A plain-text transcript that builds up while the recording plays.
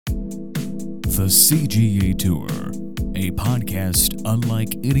The CGA Tour, a podcast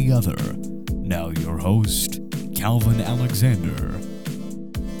unlike any other. Now your host, Calvin Alexander.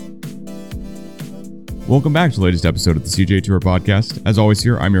 Welcome back to the latest episode of the CGA Tour podcast. As always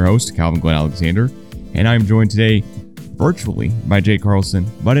here, I'm your host, Calvin Glenn Alexander, and I'm joined today virtually by Jay Carlson,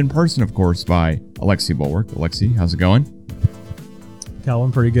 but in person, of course, by Alexi Bulwark. Alexi, how's it going?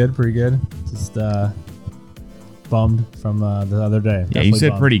 Calvin, pretty good. Just bummed from the other day. Yeah, Definitely you said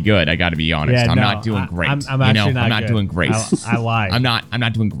bummed. pretty good. I got to be honest. I'm not doing great. I'm actually not doing great. I lied. I'm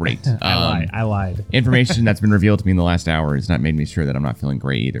not doing great. I lied. Information that's been revealed to me in the last hour has not made me sure that I'm not feeling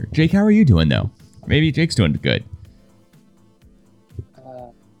great either. Jake, how are you doing though? Maybe Jake's doing good.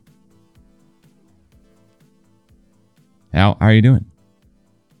 How are you doing?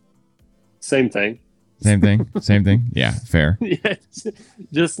 Same thing. Same thing. Yeah, fair. Yeah,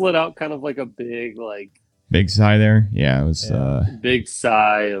 just let out kind of like a big sigh there. Yeah, it was. big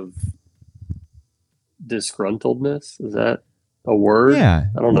sigh of disgruntledness. Is that a word? Yeah,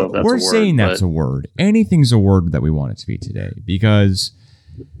 I don't know if that's we're a word. saying that's a word. Anything's a word that we want it to be today because,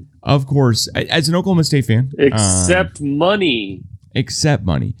 of course, as an Oklahoma State fan, Except money. Except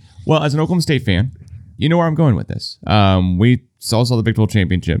money. Well, as an Oklahoma State fan, you know where I'm going with this. We saw the Big 12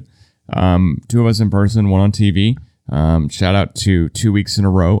 championship. Two of us in person, one on TV. Shout out to 2 weeks in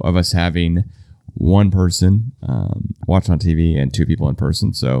a row of us having one person watch on TV and two people in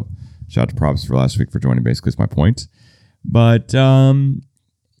person. So shout out to Props for last week for joining, basically is my point. But,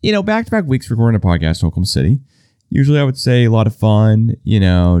 back-to-back weeks recording a podcast in Oklahoma City. Usually I would say a lot of fun,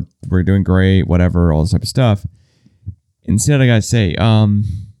 we're doing great, whatever, all this type of stuff. Instead, I got to say,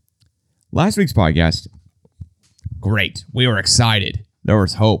 last week's podcast, great. We were excited. There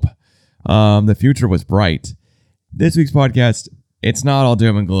was hope. The future was bright. This week's podcast, it's not all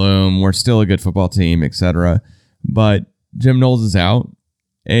doom and gloom. We're still a good football team, etc. But Jim Knowles is out,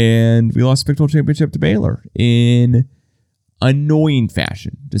 and we lost the Big 12 championship to Baylor in annoying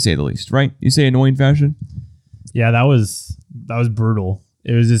fashion, to say the least. Right? You say annoying fashion? Yeah, that was brutal.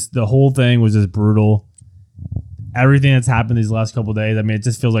 It was just the whole thing was just brutal. Everything that's happened these last couple of days. I mean, it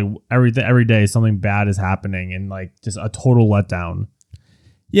just feels like every day something bad is happening, and just a total letdown.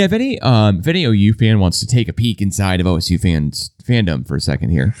 Yeah, if any OU fan wants to take a peek inside of OSU fandom for a second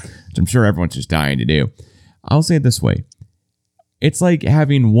here, which I'm sure everyone's just dying to do, I'll say it this way. It's like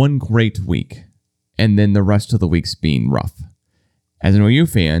having one great week and then the rest of the weeks being rough. As an OU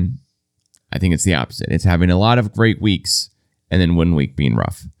fan, I think it's the opposite. It's having a lot of great weeks and then one week being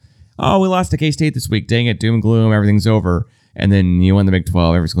rough. Oh, we lost to K-State this week. Dang it, doom and gloom, everything's over. And then you won the Big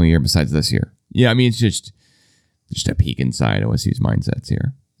 12 every single year besides this year. Yeah, I mean, it's just a peek inside OSU's mindsets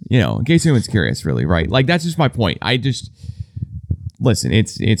here. In case anyone's curious, really, right? Like, that's just my point. Listen,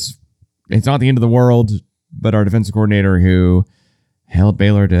 it's not the end of the world, but our defensive coordinator who held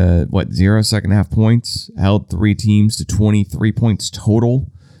Baylor to, 0 second half points, held three teams to 23 points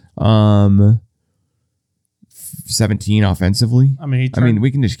total, 17 offensively. I mean, we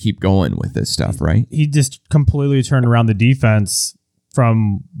can just keep going with this stuff, right? He just completely turned around the defense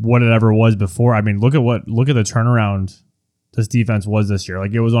from what it ever was before. I mean, look at the turnaround this defense was this year.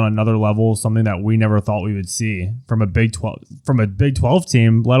 Like, it was on another level, something that we never thought we would see from a Big 12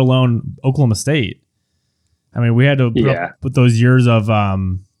 team, let alone Oklahoma State. I mean, we had to put up with those years of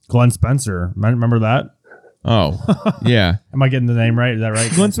Glenn Spencer. Remember that? Oh, yeah. Am I getting the name right? Is that right?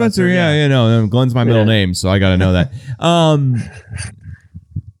 Glenn Spencer, yeah. No, Glenn's my middle name, so I got to know that.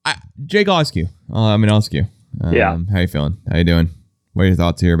 Jake, I'll ask you. How you feeling? How you doing? What are your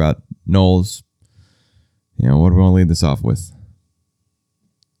thoughts here about Knowles? What do we want to lead this off with?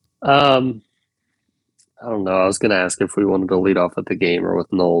 I don't know. I was going to ask if we wanted to lead off with the game or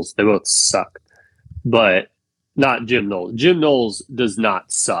with Knowles. They both suck, but not Jim Knowles. Jim Knowles does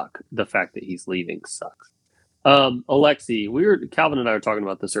not suck. The fact that he's leaving sucks. Alexi, Calvin and I were talking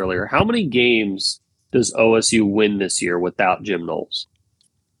about this earlier. How many games does OSU win this year without Jim Knowles?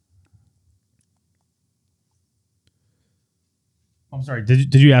 I'm sorry.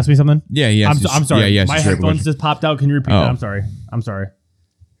 Did you ask me something? Yeah, yes. I'm sorry. Yeah, yes, my headphones just popped out. Can you repeat that? I'm sorry.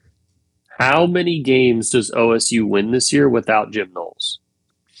 How many games does OSU win this year without Jim Knowles?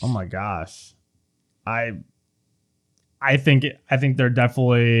 Oh my gosh. I think they're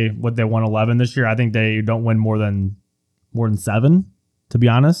definitely what they won 11 this year. I think they don't win more than 7, to be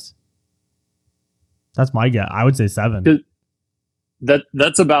honest. That's my guess. I would say 7.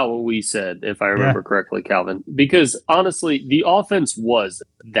 That's about what we said, if I remember correctly, Calvin. Because honestly, the offense was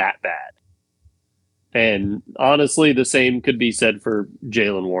that bad. And honestly, the same could be said for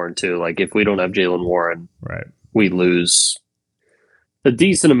Jalen Warren too. Like, if we don't have Jalen Warren, right, we lose a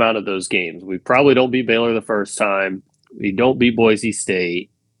decent amount of those games. We probably don't beat Baylor the first time. We don't beat Boise State.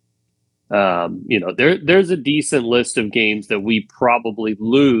 There's a decent list of games that we probably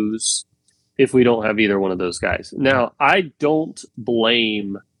lose if we don't have either one of those guys. Now, I don't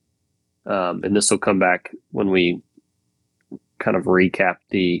blame, and this will come back when we kind of recap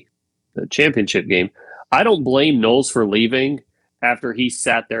the championship game. I don't blame Knowles for leaving after he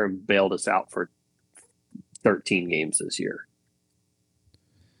sat there and bailed us out for 13 games this year.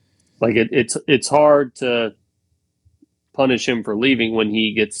 Like it's hard to punish him for leaving when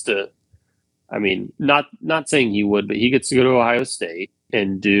he gets to, I mean, not saying he would, but he gets to go to Ohio State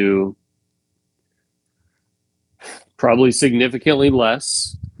and do probably significantly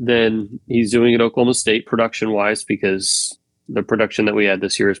less than he's doing at Oklahoma State production-wise, because the production that we had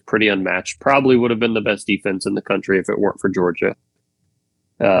this year is pretty unmatched. Probably would have been the best defense in the country if it weren't for Georgia.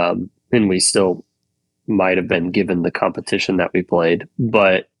 And we still might have been given the competition that we played.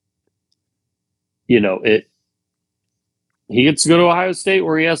 But, he gets to go to Ohio State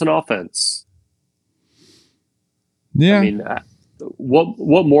where he has an offense. Yeah. I mean,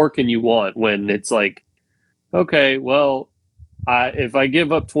 what more can you want when it's like, okay, well, if I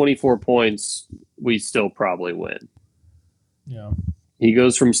give up 24 points, we still probably win. Yeah. He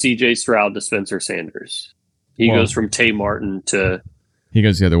goes from C.J. Stroud to Spencer Sanders. He goes from Tay Martin to... He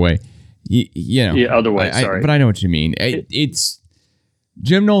goes the other way. Other way, sorry. But I know what you mean. It's...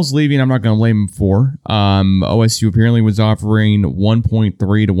 Jim Knowles leaving, I'm not going to blame him for. OSU apparently was offering $1.3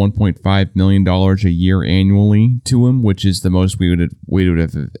 to $1.5 million a year annually to him, which is the most we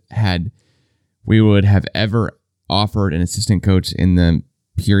would have ever offered an assistant coach in the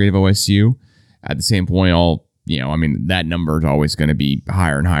period of OSU. At the same point, that number is always going to be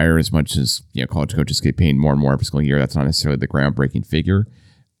higher and higher as much as college coaches get paid more and more every single year. That's not necessarily the groundbreaking figure.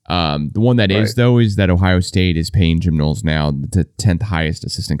 The one that is, though, is that Ohio State is paying Jim Knowles now the 10th highest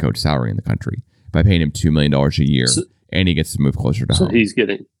assistant coach salary in the country by paying him $2 million a year, and he gets to move closer to home. So he's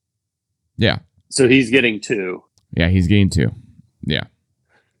getting... Yeah. So he's getting 2. Yeah, he's getting 2. Yeah.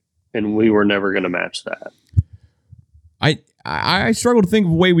 And we were never going to match that. I struggle to think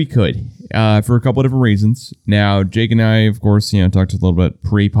of a way we could for a couple of different reasons. Now, Jake and I, of course, talked a little bit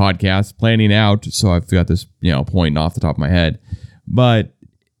pre-podcast, planning out, so I've got this, point off the top of my head. But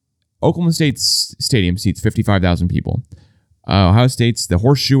Oklahoma State's stadium seats 55,000 people. Ohio State's, the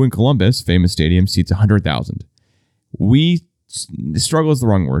Horseshoe in Columbus, famous stadium, seats 100,000. Struggle is the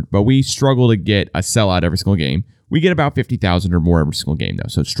wrong word, but we struggle to get a sellout every single game. We get about 50,000 or more every single game, though.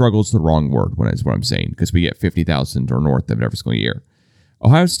 So struggle is the wrong word, is what I'm saying, because we get 50,000 or north of it every single year.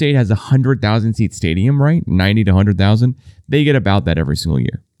 Ohio State has a 100,000 seat stadium, right? 90 to 100,000. They get about that every single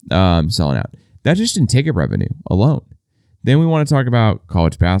year, selling out. That's just in ticket revenue alone. Then we want to talk about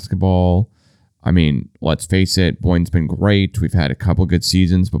college basketball. I mean, let's face it, Boyne's been great. We've had a couple good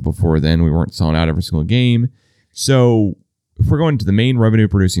seasons, but before then, we weren't selling out every single game. So if we're going to the main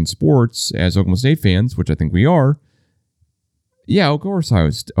revenue-producing sports as Oklahoma State fans, which I think we are, yeah, of course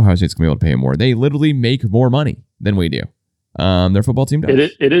Ohio State's going to be able to pay more. They literally make more money than we do. Their football team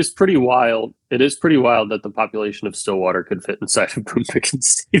does. It is pretty wild. It is pretty wild that the population of Stillwater could fit inside of Boone Pickens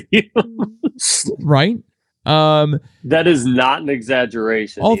Stadium. Right? That is not an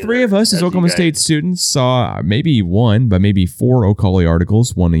exaggeration. All three of us as Oklahoma State students saw maybe one, but maybe 4 O'Colly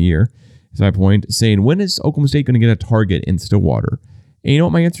articles, one a year, is my point, saying, when is Oklahoma State going to get a target in Stillwater? And you know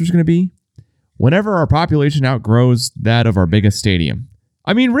what my answer is going to be? Whenever our population outgrows that of our biggest stadium.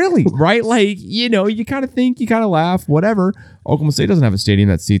 I mean, really, right? Like, you kind of think, you kind of laugh, whatever. Oklahoma State doesn't have a stadium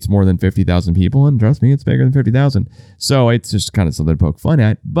that seats more than 50,000 people, and trust me, it's bigger than 50,000. So it's just kind of something to poke fun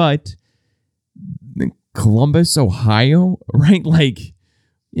at. But Columbus, Ohio, right? Like,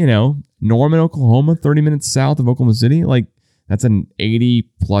 Norman, Oklahoma, 30 minutes south of Oklahoma City. Like, that's an 80+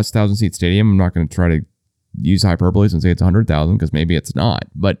 thousand seat stadium. I'm not going to try to use hyperbole and say it's 100,000 because maybe it's not.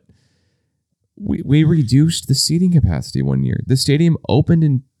 But we reduced the seating capacity one year. The stadium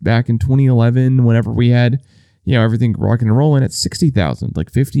opened back in 2011 whenever we had, everything rocking and rolling at 60,000, like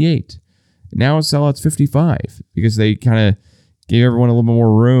 58. Now a sellout's 55 because they kind of gave everyone a little bit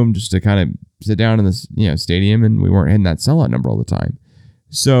more room just to kind of sit down in this, stadium, and we weren't hitting that sellout number all the time.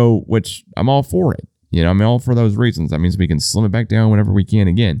 So, which I'm all for it. I'm all for those reasons. That means we can slim it back down whenever we can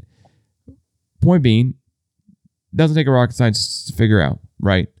again. Point being, doesn't take a rocket science to figure out,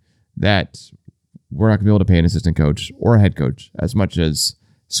 right, that we're not going to be able to pay an assistant coach or a head coach as much as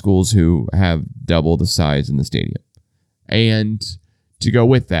schools who have double the size in the stadium. And to go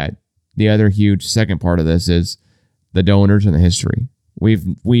with that, the other huge second part of this is the donors and the history.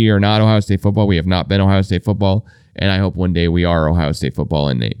 We are not Ohio State football. We have not been Ohio State football. And I hope one day we are Ohio State football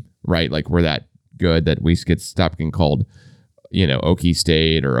in name, right? Like we're that good that we get stopped getting called, Okie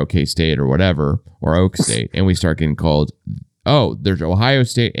State or OK State or whatever, or Oak State. And we start getting called oh, there's Ohio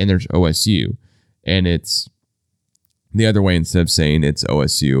State and there's OSU. And it's the other way instead of saying it's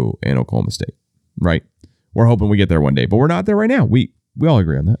OSU and Oklahoma State, right? We're hoping we get there one day, but we're not there right now. We all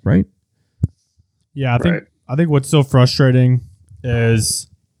agree on that, right? Yeah, I think what's so frustrating is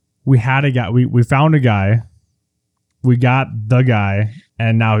we had a guy, we found a guy, we got the guy,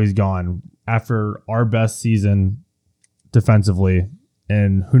 and now he's gone after our best season defensively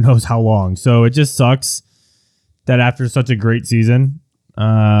and who knows how long. So it just sucks that after such a great season,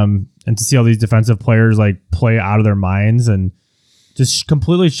 and to see all these defensive players like play out of their minds and just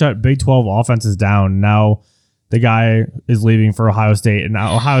completely shut Big 12 offenses down. Now the guy is leaving for Ohio State, and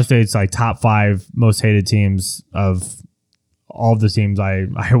now Ohio State's like top 5 most hated teams of all of the teams I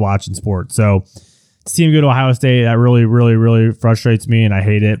watch in sports. So to see him go to Ohio State, that really, really, really frustrates me, and I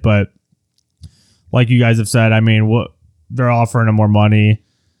hate it. But like you guys have said, I mean, what they're offering him more money.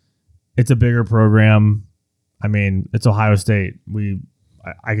 It's a bigger program. I mean, it's Ohio State.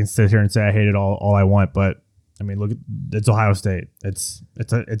 I can sit here and say I hate it all I want, but I mean, look, it's Ohio State. It's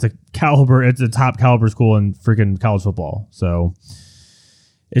a caliber. It's a top caliber school in freaking college football. So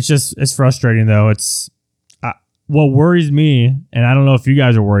it's frustrating though. It's what worries me, and I don't know if you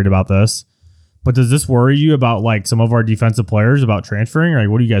guys are worried about this, but does this worry you about like some of our defensive players about transferring? Like,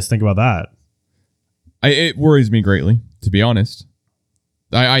 what do you guys think about that? It worries me greatly, to be honest.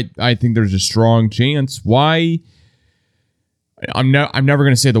 I think there's a strong chance. Why? I'm never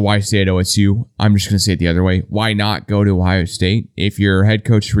going to say the why stay at OSU. I'm just going to say it the other way. Why not go to Ohio State? If your head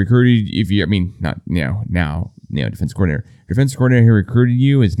coach recruited, defensive coordinator who recruited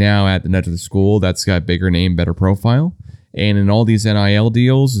you is now at the net of the school. That's got bigger name, better profile. And in all these NIL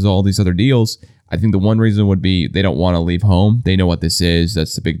deals, is all these other deals. I think the one reason would be they don't want to leave home. They know what this is.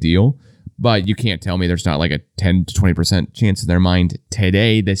 That's the big deal. But you can't tell me there's not like a 10 to 20% chance in their mind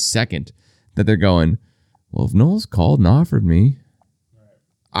today, this second, that they're going, well, if Knowles called and offered me,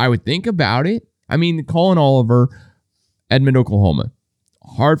 I would think about it. I mean, Colin Oliver, Edmond, Oklahoma.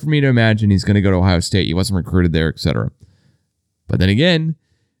 Hard for me to imagine he's going to go to Ohio State. He wasn't recruited there, etc. But then again,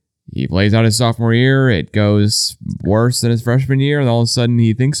 he plays out his sophomore year. It goes worse than his freshman year, and all of a sudden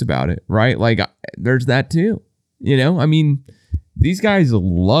he thinks about it, right? Like, there's that too. You know, I mean, these guys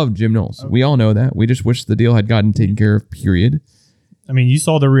love Jim Knowles. We all know that. We just wish the deal had gotten taken care of, period. I mean, you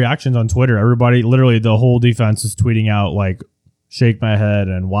saw the reactions on Twitter. Everybody, literally the whole defense is tweeting out like, shake my head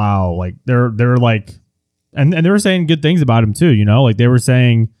and wow. Like they're like, and they were saying good things about him too, you know, like they were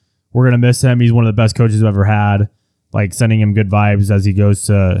saying, we're going to miss him. He's one of the best coaches we've ever had, like sending him good vibes as he goes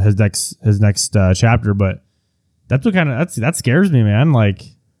to his next chapter. But that's what that scares me, man. Like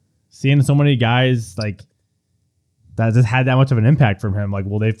seeing so many guys like that just had that much of an impact from him. Like,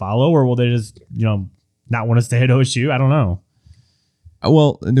 will they follow or will they just, you know, not want to stay at OSU? I don't know.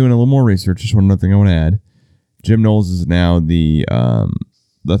 Well, doing a little more research, just one other thing I want to add. Jim Knowles is now the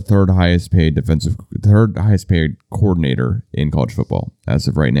third highest paid coordinator in college football as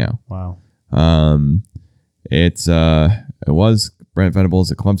of right now. Wow. It was Brent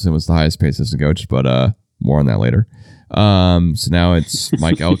Venables at Clemson was the highest paid assistant coach, but more on that later. So now it's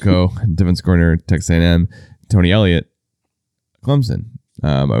Mike Elko, defense coordinator at Texas A&M, Tony Elliott, Clemson,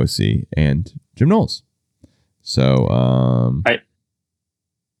 OC, and Jim Knowles. So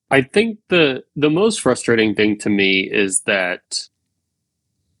I think the most frustrating thing to me is that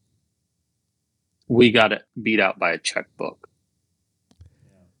we got beat out by a checkbook.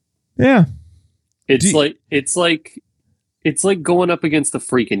 Yeah. It's like going up against the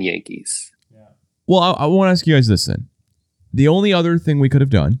freaking Yankees. Yeah. Well, I want to ask you guys this then. The only other thing we could have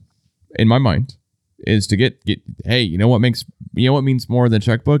done, in my mind, is to get hey, you know what means more than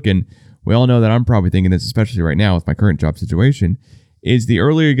checkbook, and we all know that I'm probably thinking this, especially right now with my current job situation, is the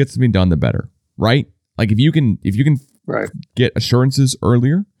earlier it gets to be done, the better, right? Like if you can right. get assurances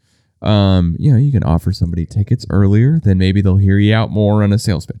earlier, you can offer somebody tickets earlier, then maybe they'll hear you out more on a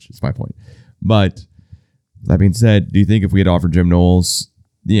sales pitch. That's my point. But that being said, do you think if we had offered Jim Knowles,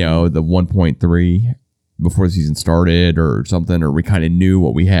 the 1.3 before the season started or something, or we kind of knew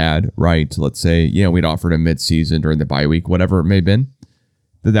what we had, right? So let's say, we'd offered him mid-season during the bye week, whatever it may have been,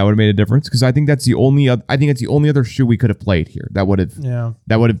 that would have made a difference? Because I think that's the only other shoe we could have played here that would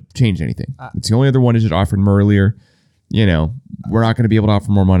have changed anything. It's the only other one is just offered him earlier. We're not going to be able to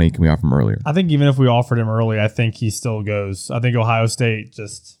offer more money. Can we offer him earlier? I think even if we offered him early, I think he still goes. I think Ohio State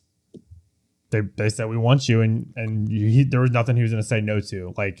just they said we want you, and there was nothing he was going to say no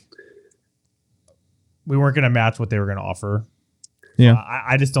to. Like we weren't going to match what they were going to offer. Yeah,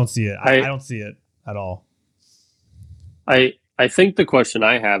 I just don't see it. I don't see it at all. I think the question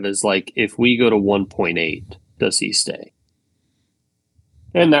I have is like, if we go to 1.8, does he stay?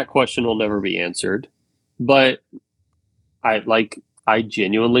 And that question will never be answered. But I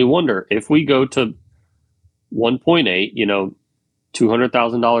genuinely wonder if we go to 1.8,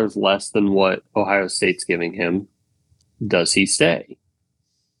 $200,000 less than what Ohio State's giving him, does he stay?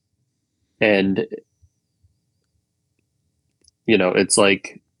 And it's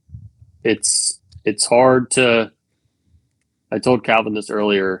like it's hard to. I told Calvin this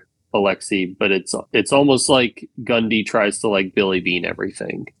earlier, Alexi, but it's almost like Gundy tries to like Billy Bean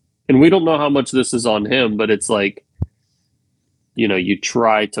everything, and we don't know how much this is on him, but it's like, you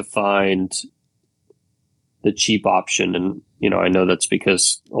try to find the cheap option, and I know that's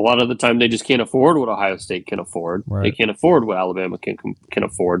because a lot of the time they just can't afford what Ohio State can afford. Right. They can't afford what Alabama can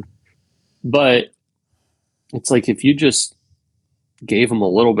afford. But it's like, if you just gave him a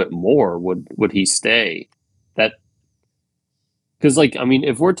little bit more, would he stay? That, because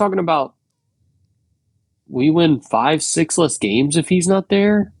if we're talking about we win 5-6 less games if he's not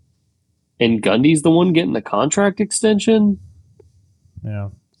there, and Gundy's the one getting the contract extension. Yeah.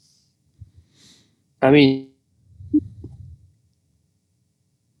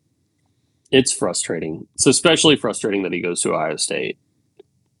 It's frustrating. It's especially frustrating that he goes to Ohio State.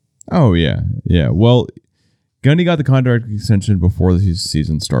 Oh, yeah. Yeah. Well, Gundy got the contract extension before the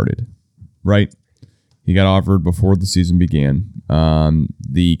season started, right? He got offered before the season began.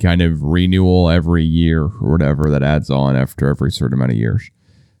 The kind of renewal every year or whatever that adds on after every certain amount of years.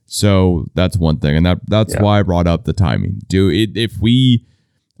 So that's one thing. And that's why I brought up the timing. If we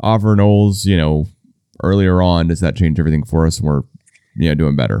offer Knowles, earlier on, does that change everything for us and we're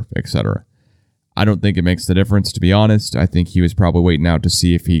doing better, etc.? I don't think it makes the difference, to be honest. I think he was probably waiting out to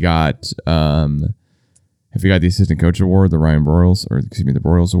see if he got the assistant coach award, the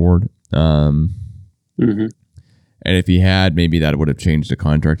Broyles award. Mm-hmm. And if he had, maybe that would have changed the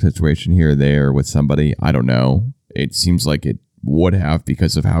contract situation here or there with somebody. I don't know. It seems like it would have,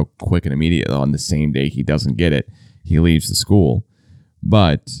 because of how quick and immediate on the same day he doesn't get it, he leaves the school.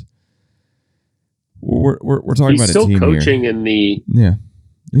 But we're talking about a team here. He's still coaching in the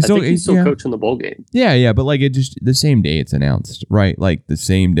He's still coaching the bowl game. Yeah, but like, it just the same day it's announced, right? Like the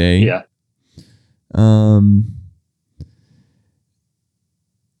same day. Yeah.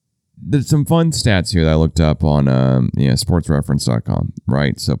 There's some fun stats here that I looked up on sportsreference.com,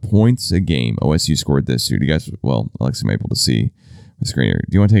 right? So points a game OSU scored this year. Do you guys, Alexa, I'm able to see the screen here.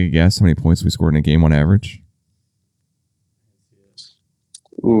 Do you want to take a guess how many points we scored in a game on average?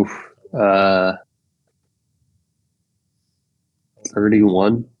 Oof.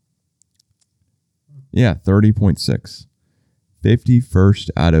 31. Yeah, 30.6. 51st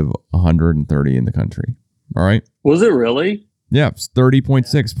out of 130 in the country. All right. Was it really? Yeah, it's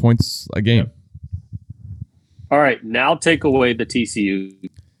 30.6 points a game. All right, now take away the TCU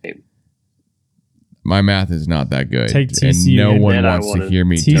game. My math is not that good. Take TCU, and no one wants to hear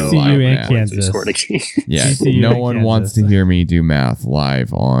me do TCU and math. Kansas. Yeah, TCU no and one Kansas. wants to hear me do math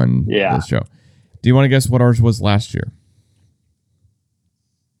live on this show. Do you want to guess what ours was last year?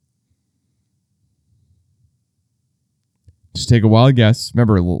 Just take a wild guess.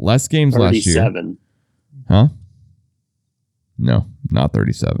 Remember, less games last year. 37. Huh? No, not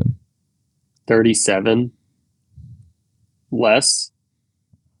 37. 37. Less?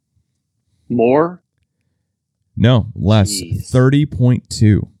 More? No, less. Jeez.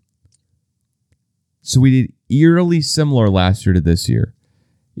 30.2. So we did eerily similar last year to this year.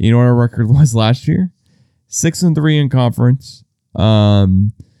 You know what our record was last year? 6-3 in conference.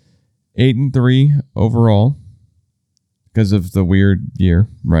 8-3 overall. Because of the weird year,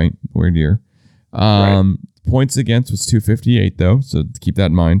 right? Weird year. Right. Points against was 258, though. So keep that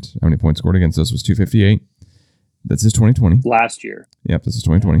in mind. How many points scored against us was 258. This is 2020. Last year. Yep, this is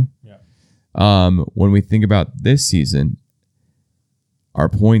 2020. Yeah. When we think about this season, our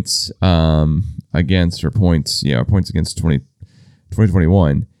points against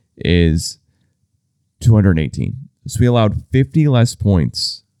 2021 is 218. So we allowed 50 less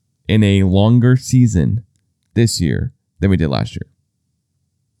points in a longer season this year than we did last year.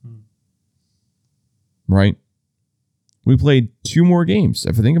 Right? We played 2 more games.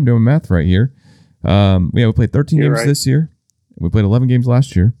 If I think I'm doing math right here. We played 13 games this year. We played 11 games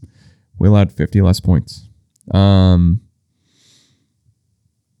last year. We allowed 50 less points. And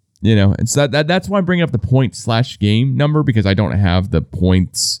so that's why I'm bringing up the point/game number, because I don't have the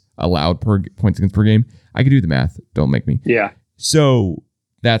points allowed points against per game. I can do the math. Don't make me. Yeah. So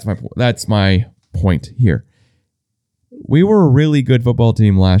that's my point here. We were a really good football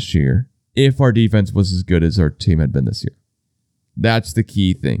team last year if our defense was as good as our team had been this year. That's the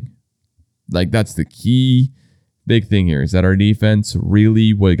key thing. Like, that's the key big thing here, is that our defense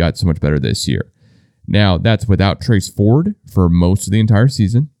really got so much better this year. Now, that's without Trace Ford for most of the entire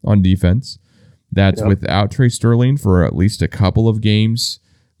season on defense. That's without Trey Sterling for at least a couple of games,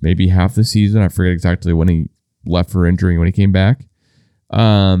 maybe half the season. I forget exactly when he left for injury when he came back.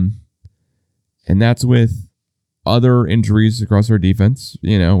 And that's with other injuries across our defense.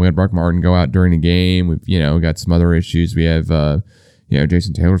 We had Brock Martin go out during the game. We've, got some other issues. We have,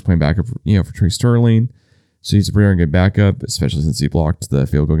 Jason Taylor's playing backup, for Trey Sterling. So he's a pretty darn good backup, especially since he blocked the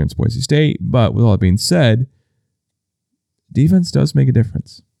field goal against Boise State. But with all that being said, defense does make a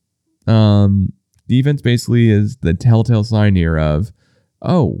difference. Defense basically is the telltale sign here of,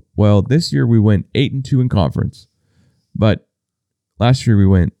 oh, well, this year we went 8-2 in conference, but last year we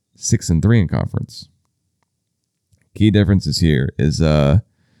went 6-3 in conference. Key differences here is, we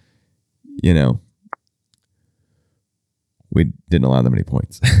didn't allow that many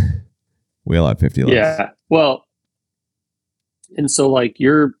points. We allowed 50 less. Yeah. Well, and so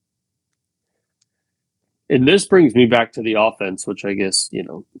and this brings me back to the offense, which I guess,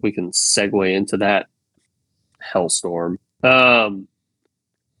 we can segue into that hellstorm.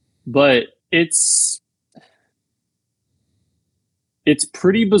 But it's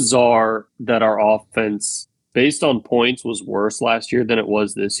pretty bizarre that our offense, based on points, was worse last year than it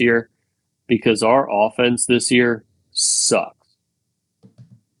was this year, because our offense this year sucks.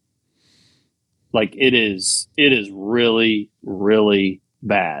 It is really, really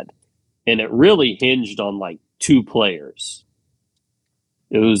bad. And it really hinged on two players.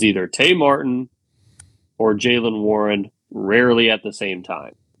 It was either Tay Martin or Jalen Warren, rarely at the same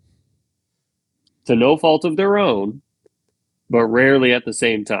time. To no fault of their own, but rarely at the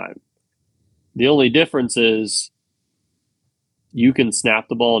same time. The only difference is you can snap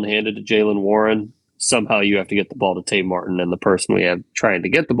the ball and hand it to Jalen Warren. Somehow you have to get the ball to Tay Martin, and the person we have trying to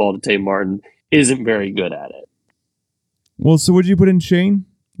get the ball to Tay Martin isn't very good at it. Well, so would you put in Shane?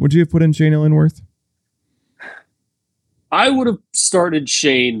 Would you have put in Shane Illingworth? I would have started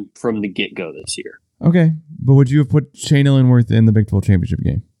Shane from the get-go this year. Okay, but would you have put Shane Illingworth in the Big 12 championship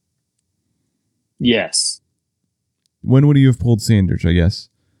game? Yes. When would you have pulled Sanders, I guess?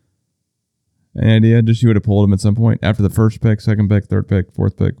 Any idea? Just you would have pulled him at some point? After the first pick, second pick, third pick,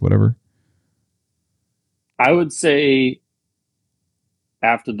 fourth pick, whatever? I would say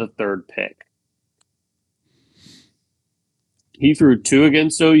after the third pick. He threw 2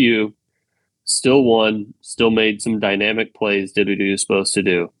 against OU, still won, still made some dynamic plays, did what he was supposed to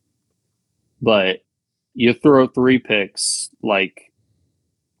do. But you throw 3 picks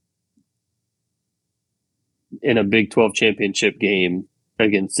in a Big 12 championship game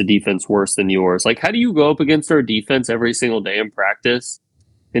against a defense worse than yours. How do you go up against our defense every single day in practice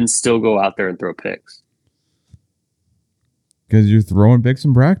and still go out there and throw picks? Because you're throwing picks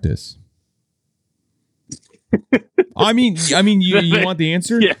in practice. I mean, you want the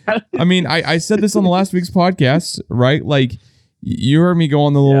answer? Yeah. I mean, I said this on the last week's podcast, right? You heard me go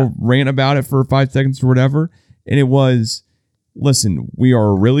on the little rant about it for 5 seconds or whatever, and it was, listen, we are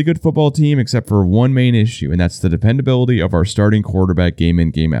a really good football team except for one main issue, and that's the dependability of our starting quarterback game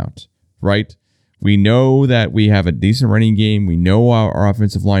in, game out, right? We know that we have a decent running game. We know our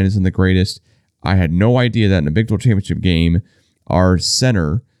offensive line isn't the greatest. I had no idea that in a Big 12 championship game, our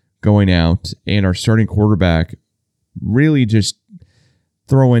center going out and our starting quarterback really just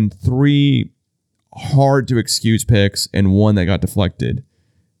throwing 3 hard to excuse picks and 1 that got deflected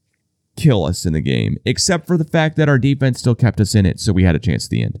kill us in the game, except for the fact that our defense still kept us in it, so we had a chance at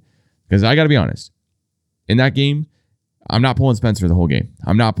the end. Because I got to be honest, in that game, I'm not pulling Spencer the whole game.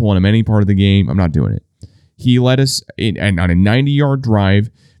 I'm not pulling him any part of the game. I'm not doing it. He led us on a 90-yard drive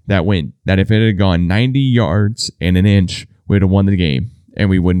that if it had gone 90 yards and an inch, we would have won the game, and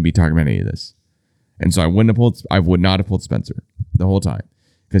we wouldn't be talking about any of this. And so I would not have pulled Spencer the whole time,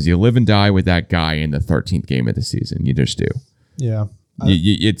 because you live and die with that guy in the 13th game of the season. You just do. Yeah.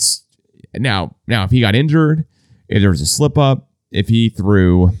 It's now if he got injured, if there was a slip up, if he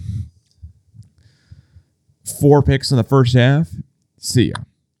threw 4 picks in the first half, see ya.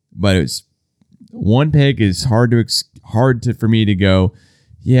 But it was 1 pick is hard for me to go,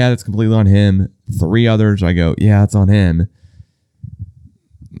 yeah, that's completely on him. 3 others, I go, yeah, that's on him.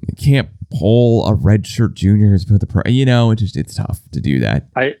 You can't pull a redshirt junior who's put it's tough to do that.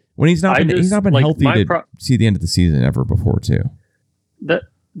 When he's not been healthy to see the end of the season ever before too.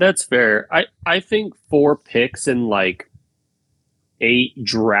 That's fair. I think 4 picks and 8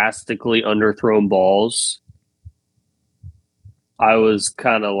 drastically underthrown balls. I was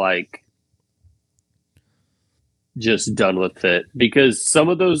kind of just done with it, because some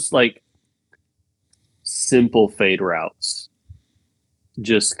of those simple fade routes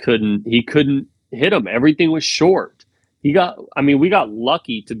he couldn't hit them. Everything was short. We got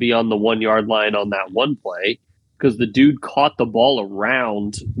lucky to be on the 1 yard line on that one play, because the dude caught the ball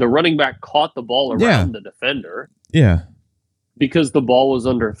around the running back caught the ball around the defender. Yeah. Because the ball was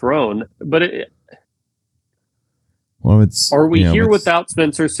underthrown. But are we here without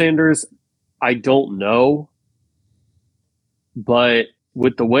Spencer Sanders? I don't know. But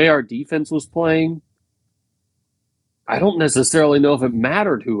with the way our defense was playing, I don't necessarily know if it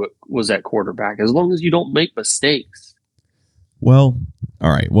mattered who it was at quarterback, as long as you don't make mistakes. Well,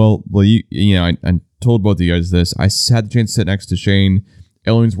 all right. Well, I told both of you guys this. I had the chance to sit next to Shane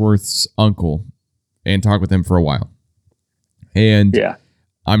Illingsworth's uncle and talk with him for a while. And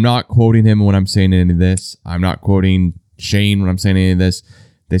I'm not quoting him when I'm saying any of this. I'm not quoting Shane when I'm saying any of this.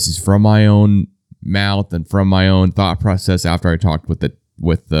 This is from my own mouth and from my own thought process after I talked with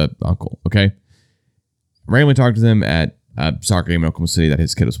the uncle. Okay, I randomly talked to him at a soccer game in Oklahoma City that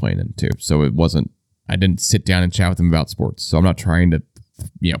his kid was playing in too. So I didn't sit down and chat with him about sports. So I'm not trying to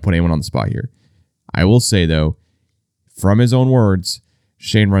put anyone on the spot here. I will say though, from his own words,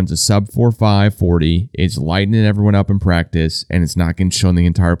 Shane runs a sub 4.5 40. It's lightening everyone up in practice, and it's not getting shown the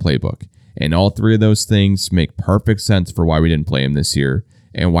entire playbook. And all three of those things make perfect sense for why we didn't play him this year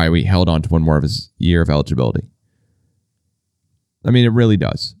and why we held on to one more of his year of eligibility. I mean, it really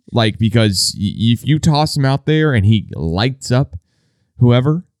does. Because if you toss him out there and he lights up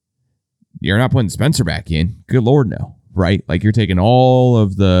whoever, you're not putting Spencer back in. Good Lord, no. Right? You're taking all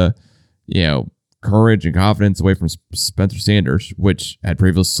of the, courage and confidence away from Spencer Sanders, which had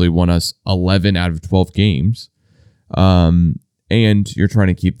previously won us 11 out of 12 games. And you're trying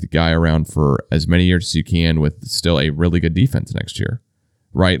to keep the guy around for as many years as you can with still a really good defense next year.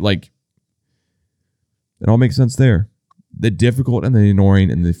 Right? It all makes sense there. The difficult and the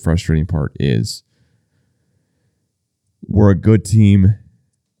annoying and the frustrating part is we're a good team,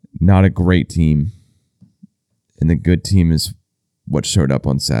 not a great team. And the good team is what showed up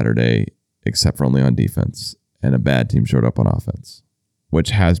on Saturday, except for only on defense, and a bad team showed up on offense,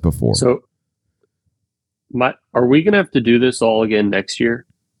 which has before. So, are we going to have to do this all again next year?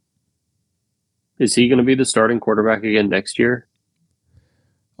 Is he going to be the starting quarterback again next year?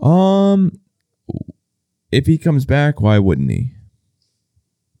 If he comes back, why wouldn't he?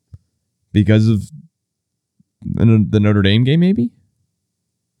 Because of the Notre Dame game, maybe?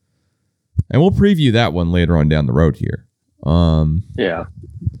 And we'll preview that one later on down the road here. Yeah.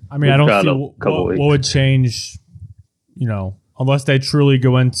 I mean, I don't see what would change, unless they truly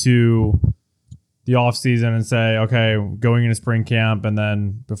go into the offseason and say, okay, going into spring camp and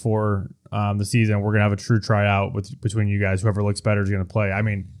then before the season, we're going to have a true tryout between you guys. Whoever looks better is going to play. I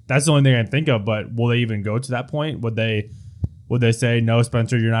mean, that's the only thing I can think of, but will they even go to that point? Would they say, no,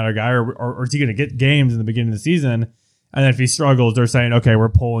 Spencer, you're not our guy? Or is he going to get games in the beginning of the season? And then if he struggles, they're saying, okay, we're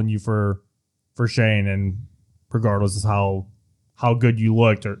pulling you for Shane, and regardless of how good you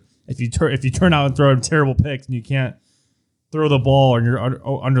looked, or if you turn out and throw terrible picks and you can't throw the ball and you're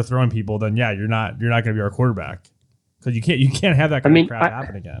underthrowing people, then you're not going to be our quarterback, because you can't have that kind of crap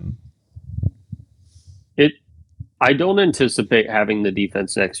happen again. I don't anticipate having the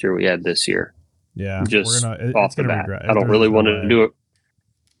defense next year we had this year. Yeah, just off the bat, I don't really want to do it.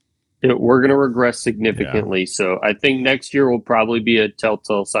 We're going to regress significantly. Yeah. So I think next year will probably be a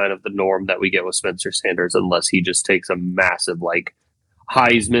telltale sign of the norm that we get with Spencer Sanders, unless he just takes a massive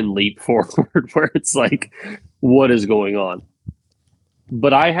Heisman leap forward where it's what is going on?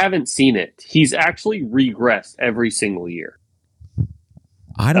 But I haven't seen it. He's actually regressed every single year.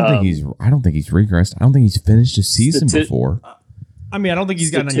 I don't think he's regressed. I don't think he's finished a season before. I mean, I don't think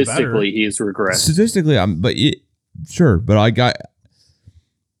he's gotten any better. Statistically, he's regressed. Statistically, but I got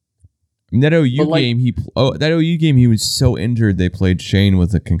that OU game. That OU game, he was so injured they played Shane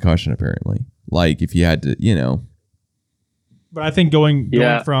with a concussion. Apparently, if you had to, But I think going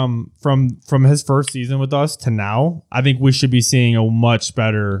from his first season with us to now, I think we should be seeing a much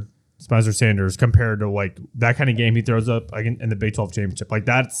better Spencer Sanders compared to that kind of game he throws up in the Big 12 championship.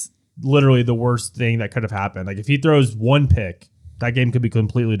 That's literally the worst thing that could have happened. If he throws one pick, that game could be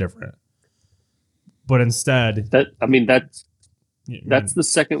completely different. But instead, that's the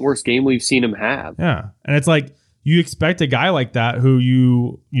second worst game we've seen him have. Yeah, and it's you expect a guy like that who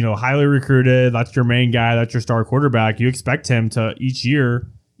you highly recruited, that's your main guy, that's your star quarterback. You expect him to each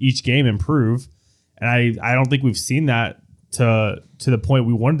game improve. And I don't think we've seen that to the point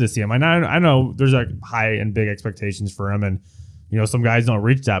we wanted to see him. And I know there's high and big expectations for him, and some guys don't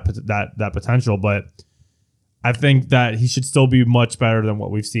reach that potential, but I think that he should still be much better than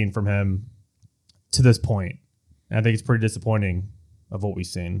what we've seen from him to this point. And I think it's pretty disappointing of what we've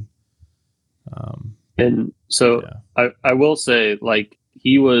seen. And so I will say,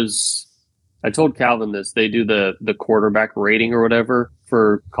 I told Calvin this, they do the quarterback rating or whatever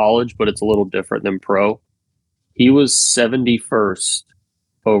for college, but it's a little different than pro. He was 71st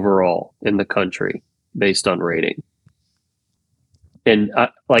overall in the country based on rating. And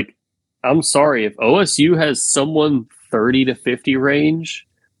I'm sorry, if OSU has someone 30 to 50 range,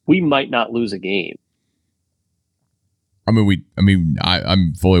 we might not lose a game.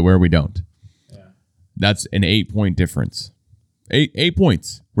 I'm fully aware we don't. Yeah. That's an 8-point difference. Eight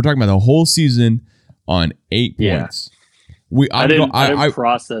points. We're talking about the whole season on 8 points. I didn't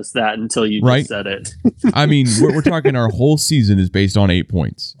process that until you just said it. I mean, we're talking our whole season is based on 8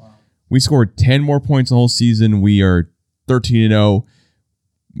 points. Wow. We scored 10 more points the whole season. We are 13-0,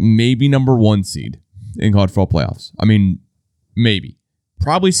 maybe number 1 seed in college football playoffs. I mean, maybe.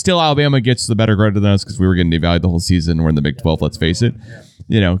 Probably still Alabama gets the better grade than us because we were getting devalued the whole season. We're in the Big 12, let's face it.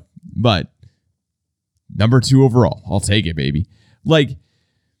 But number 2 overall. I'll take it, baby.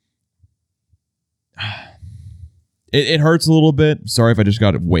 It hurts a little bit. Sorry if I just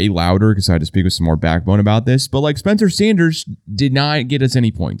got way louder because I had to speak with some more backbone about this. But Spencer Sanders did not get us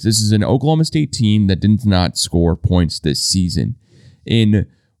any points. This is an Oklahoma State team that did not score points this season. In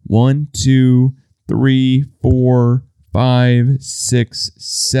 1, 2, 3, 4, 5, 6,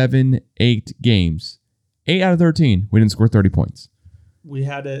 7, 8 games. 8 out of 13, we didn't score 30 points. We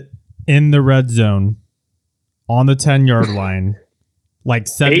had it in the red zone on the 10-yard line.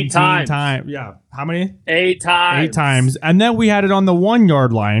 17 times. Yeah. How many? 8 times. 8 times. And then we had it on the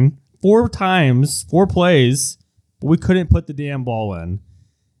 1-yard line 4 times, 4 plays, but we couldn't put the damn ball in.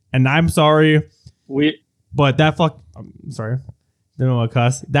 And I'm sorry. But that I'm sorry. Didn't want to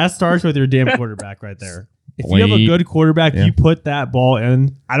cuss. That starts with your damn quarterback right there. If you have a good quarterback, you put that ball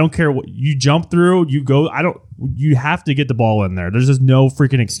in. I don't care what you jump through, you go. You have to get the ball in there. There's just no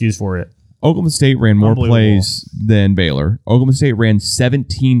freaking excuse for it. Oklahoma State ran more plays than Baylor. Oklahoma State ran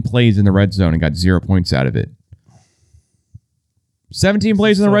 17 plays in the red zone and got 0 points out of it. 17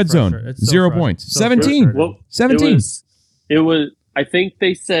 plays in the red zone, 0 points. 17. Well, 17. It was. I think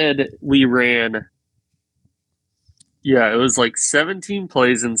they said we ran. Yeah, it was 17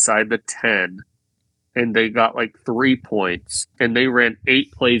 plays inside the 10, and they got 3 points. And they ran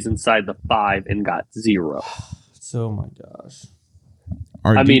 8 plays inside the 5 and got 0. Oh my gosh.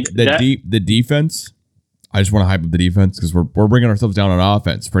 The defense. I just want to hype up the defense because we're bringing ourselves down on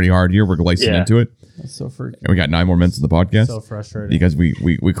offense pretty hard here. We're glazing into it. That's so freaking. And we got 9 more minutes in the podcast. So frustrating because we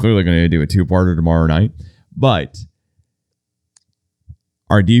clearly going to do a 2-parter tomorrow night. But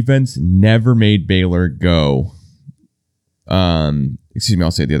our defense never made Baylor go. Excuse me,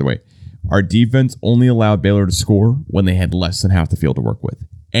 I'll say it the other way. Our defense only allowed Baylor to score when they had less than half the field to work with.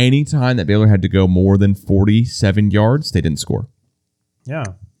 Anytime that Baylor had to go more than 47 yards, they didn't score. Yeah.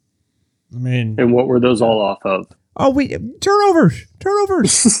 I mean... And what were those all off of? Oh, turnovers.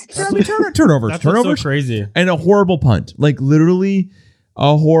 Turnovers. That's so crazy. And a horrible punt. Literally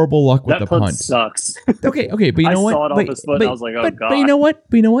a horrible luck with the punt. That sucks. Okay, but you know what? I saw it off his foot and I was like, oh, God. But you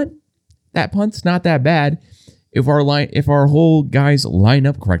know what? That punt's not that bad. If our whole guys line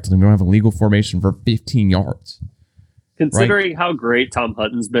up correctly, we don't have a legal formation for 15 yards. Considering how great Tom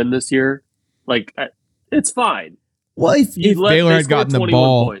Hutton's been this year, it's fine. Well, if Baylor had gotten the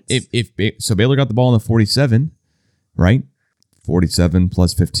ball, so Baylor got the ball in the 47, right? 47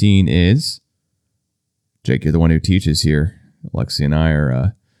 plus 15 is, Jake, you're the one who teaches here. Alexi and I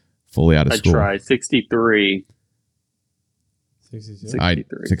are fully out of school. I try. 63.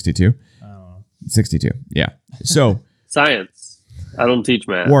 62? 62, yeah. So science. I don't teach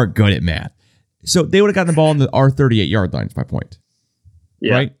math. We're good at math. So they would have gotten the ball on our 38-yard line, is my point.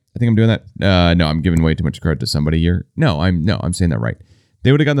 Yeah. Right? I think I'm doing that. No, I'm giving way too much credit to somebody here. No, I'm saying that right.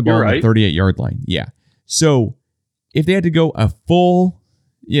 They would have gotten the ball on the 38-yard line. Yeah. So if they had to go a full,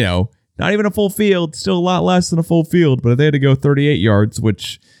 not even a full field, still a lot less than a full field, but if they had to go 38 yards,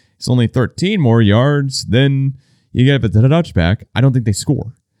 which is only 13 more yards, then you get a touchback. I don't think they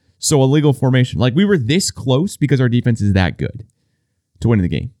score. So a legal formation. We were this close because our defense is that good to winning the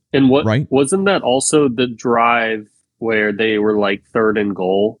game. And wasn't that also the drive where they were 3rd and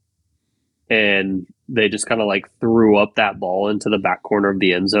goal and they just kind of threw up that ball into the back corner of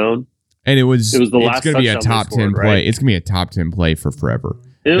the end zone? And it was the last. It's going to be a top 10 play. Right? It's going to be a top 10 play for forever.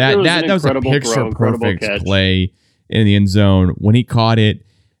 That was a picture perfect play in the end zone. When he caught it,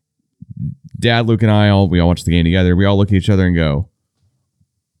 Dad, Luke, and we all watched the game together. We all look at each other and go,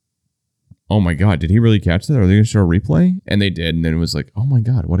 oh my God, did he really catch that? Are they going to show a replay? And they did. And then it was oh my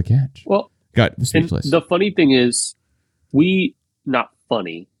God, what a catch. Well, got speechless. The funny thing is, not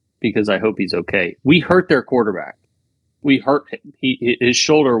funny because I hope he's okay. We hurt their quarterback. We hurt him. His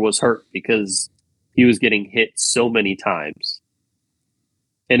shoulder was hurt because he was getting hit so many times.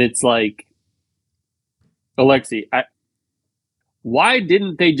 And it's Alexi, why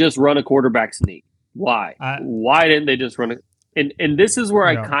didn't they just run a quarterback sneak? Why? Why didn't they just run it? And this is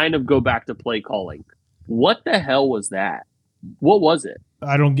where Yeah. I kind of go back to play calling. What the hell was that? What was it?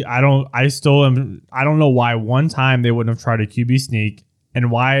 I don't know why one time they wouldn't have tried a QB sneak and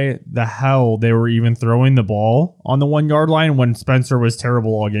why the hell they were even throwing the ball on the 1 yard line when Spencer was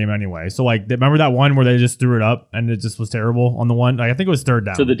terrible all game anyway. So like, remember that one where they just threw it up and it just was terrible on the one? Like, I think it was third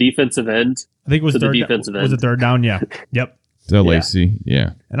down. To the defensive end? I think it was to the third defensive end. Was it third down? Yeah. Yep. So Lacey,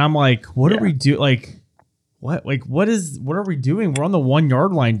 yeah. And I'm like, what are we do? Like, what? Like, what are we doing? We're on the 1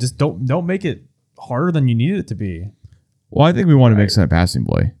 yard line. Just don't make it harder than you need it to be. Well, I think we want to mix in a passing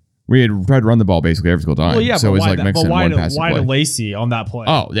play. We had tried to run the ball basically every single time. Well, yeah, so it was like mixing one passing why play. to Lacey on that play?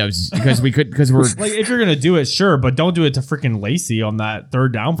 Oh, that was because we're like, if you're gonna do it, sure, but don't do it to freaking Lacey on that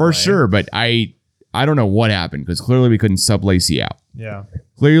third down play. for sure. But I don't know what happened because clearly we couldn't sub Lacey out. Yeah.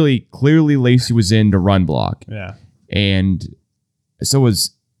 Clearly Lacey was in to run block. Yeah. And so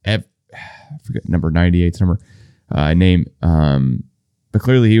was I forget number 98's number name. But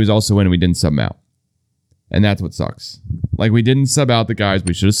clearly he was also in and we didn't sub him out. And that's what sucks. Like, we didn't sub out the guys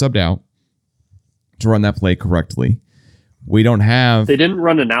we should have subbed out to run that play correctly. We don't have... They didn't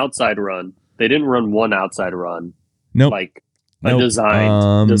run an outside run. They didn't run one outside run. Nope. Like a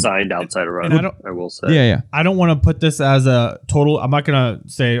designed outside run, I will say. Yeah. I don't want to put this as a total... I'm not going to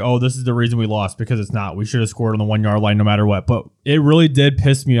say, oh, this is the reason we lost, because it's not. We should have scored on the 1 yard line no matter what. But it really did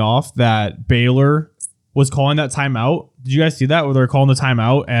piss me off that Baylor was calling that timeout. Did you guys see that? Where they're calling the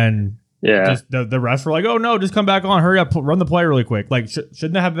timeout and... Yeah, just the refs were like, "Oh no, just come back on, hurry up, run the play really quick." Like,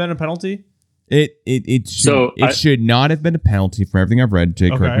 shouldn't that have been a penalty? It should not have been a penalty from everything I've read.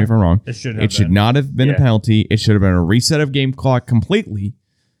 Jay, correct me if I'm wrong. It should not have been a penalty. It should have been a reset of game clock completely,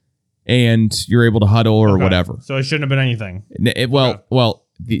 and you're able to huddle or whatever. So it shouldn't have been anything.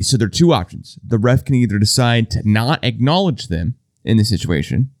 So there are two options. The ref can either decide to not acknowledge them in the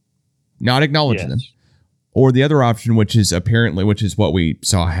situation, them, or the other option, which is what we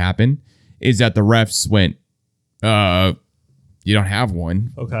saw happen, is that the refs went, you don't have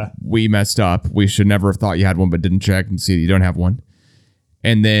one. Okay. We messed up. We should never have thought you had one, but didn't check and see that you don't have one.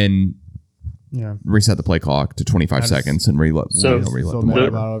 And then reset the play clock to 25 seconds and relet them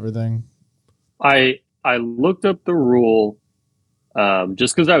about everything. I looked up the rule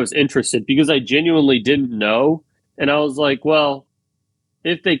just because I was interested, because I genuinely didn't know. And I was like, well,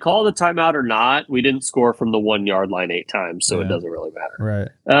 if they call the timeout or not, we didn't score from the 1 yard line 8 times, so it doesn't really matter.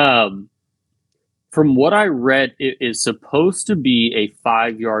 Right. From what I read, it is supposed to be a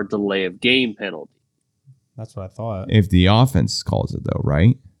 5 yard delay of game penalty. That's what I thought. If the offense calls it, though,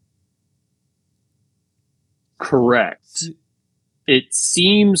 right? Correct. It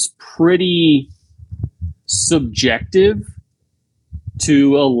seems pretty subjective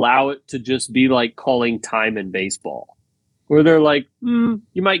to allow it to just be like calling time in baseball, where they're like, you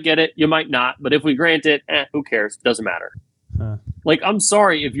might get it, you might not, but if we grant it, who cares? Doesn't matter. Huh. Like, I'm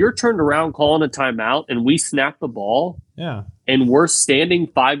sorry, if you're turned around calling a timeout and we snap the ball, and we're standing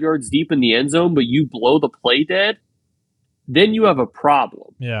 5 yards deep in the end zone, but you blow the play dead, then you have a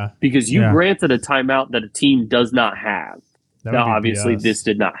problem. Yeah. Because you granted a timeout that a team does not have. That now, obviously, this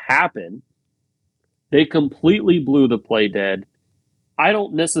did not happen. They completely blew the play dead. I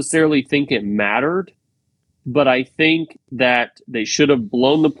don't necessarily think it mattered, but I think that they should have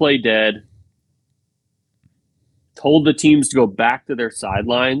blown the play dead, told the teams to go back to their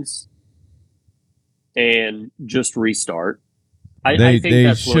sidelines, and just restart. I think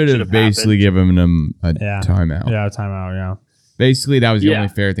they should have basically given them a timeout. Yeah, a timeout, yeah. Basically, that was the only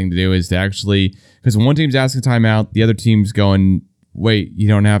fair thing to do, is to actually, because when one team's asking timeout, the other team's going, wait, you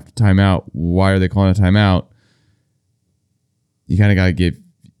don't have to timeout. Why are they calling a timeout? You kind of got to give,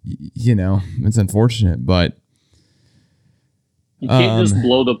 it's unfortunate, but you can't just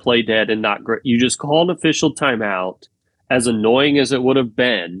blow the play dead and not. You just call an official timeout. As annoying as it would have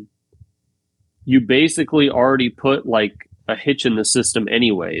been, you basically already put like a hitch in the system,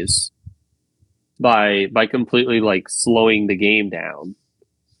 anyways, by completely like slowing the game down.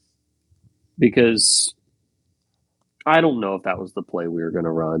 Because I don't know if that was the play we were going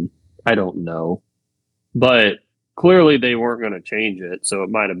to run. I don't know, but clearly they weren't going to change it, so it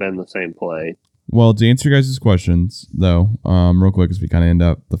might have been the same play. Well, to answer your guys' questions, though, real quick, as we kind of end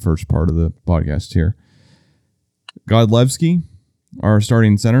up the first part of the podcast here. Godlewski, our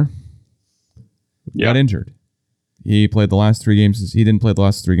starting center, got injured. He played the last 3 games. He didn't play the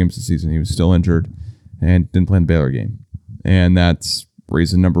last 3 games of the season. He was still injured and didn't play in the Baylor game. And that's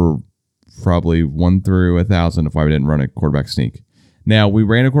reason number probably 1 through 1,000 of why we didn't run a quarterback sneak. Now, we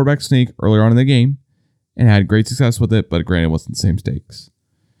ran a quarterback sneak earlier on in the game and had great success with it, but granted, it wasn't the same stakes.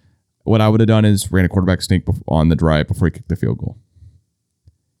 What I would have done is ran a quarterback sneak on the drive before he kicked the field goal.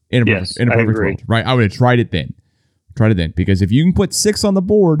 in a Yes, perfect, I agree. world, right? I would have tried it then. Because if you can put 6 on the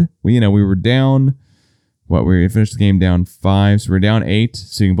board, we were down. We finished the game down 5, so we're down 8.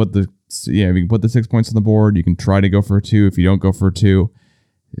 So you can put if you can put the 6 points on the board, you can try to go for a 2. If you don't go for a 2,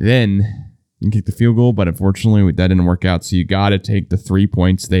 then you can kick the field goal. But unfortunately, that didn't work out. So you got to take the 3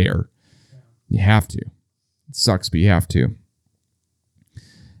 points there. You have to. It sucks, but you have to,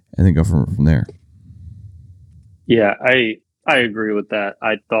 and then go from there. Yeah, I agree with that.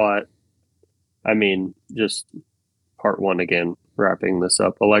 Just part 1 again, wrapping this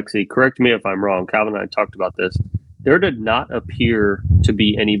up. Alexi, correct me if I'm wrong. Calvin and I talked about this. There did not appear to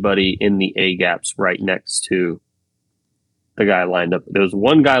be anybody in the A gaps right next to the guy lined up. There was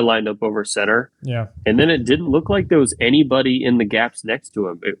one guy lined up over center. Yeah. And then it didn't look like there was anybody in the gaps next to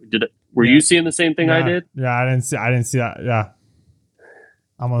him. Were you seeing the same thing I did? Yeah, I didn't see that. Yeah.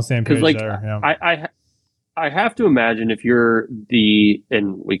 I'm on the same page there. Yeah. I have to imagine if you're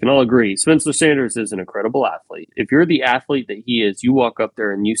and we can all agree, Spencer Sanders is an incredible athlete. If you're the athlete that he is, you walk up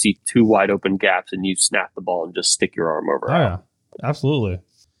there and you see 2 wide open gaps and you snap the ball and just stick your arm over. Oh, yeah, absolutely.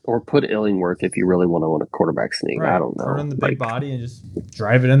 Or put Illingworth if you really want to win a quarterback sneak. Right. I don't know. Turn in the big body and just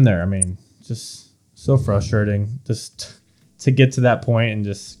drive it in there. I mean, just so frustrating just to get to that point and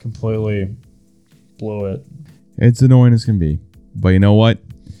just completely blow it. It's annoying as can be. But you know what?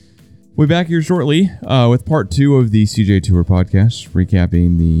 We'll be back here shortly with part 2 of the CJ Tour podcast,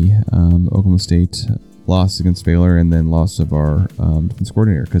 recapping the Oklahoma State loss against Baylor and then loss of our defense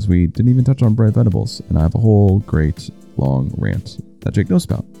coordinator, because we didn't even touch on Brent Venables, and I have a whole great long rant that Jake knows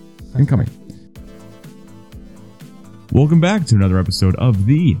about. Incoming. Welcome back to another episode of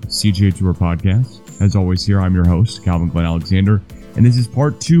the CJ Tour podcast. As always, here I'm your host, Calvin Glenn Alexander, and this is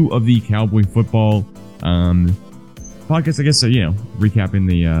part 2 of the Cowboy football podcast. I guess recapping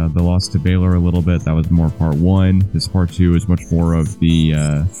the loss to Baylor a little bit. That was more part 1. This part 2 is much more of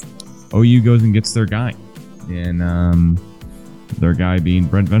the OU goes and gets their guy, and their guy being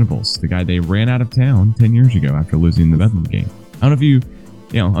Brent Venables, the guy they ran out of town 10 years ago after losing the Bethlehem game. I don't know if you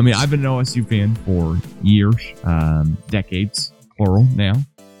I've been an OSU fan for years, decades, plural now,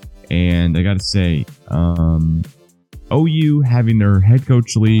 and I got to say, OU having their head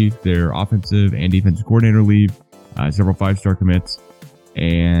coach leave, their offensive and defensive coordinator leave, several 5-star commits,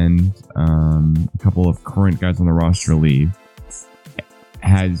 and a couple of current guys on the roster leave,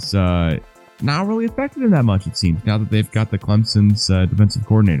 has not really affected them that much, it seems, now that they've got the Clemson's defensive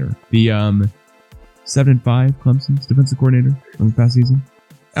coordinator. The 7-5 Clemson's defensive coordinator from the past season.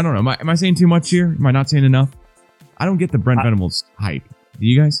 I don't know. Am I saying too much here? Am I not saying enough? I don't get the Brent Venables hype. Do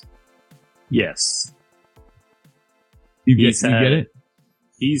you guys? Yes. You get it?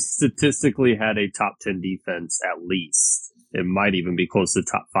 He's statistically had a top 10 defense at least. It might even be close to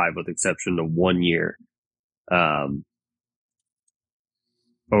top 5 with exception to 1 year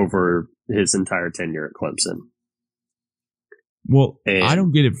over his entire tenure at Clemson. Well, I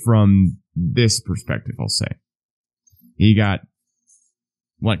don't get it from this perspective, I'll say. He got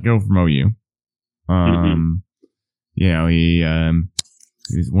let go from OU.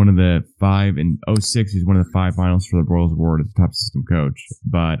 He was one of the 5 in 06. He's one of the 5 finalists for the Broyles Award as the top system coach.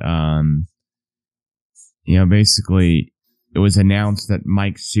 But, basically, it was announced that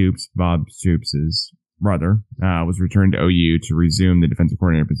Mike Stoops, Bob Stoops' brother, was returned to OU to resume the defensive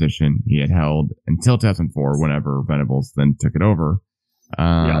coordinator position he had held until 2004, whenever Venables then took it over.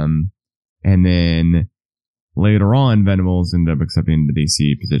 And then later on, Venables ended up accepting the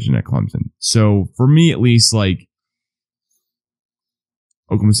DC position at Clemson. So for me, at least,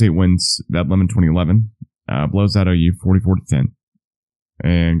 Oklahoma State wins that 2011, blows out OU 44-10,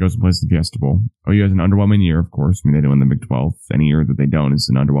 and goes and plays the Fiesta Bowl. OU has an underwhelming year, of course. I mean, they didn't win the Big 12. Any year that they don't is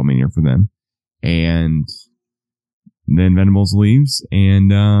an underwhelming year for them. And then Venables leaves,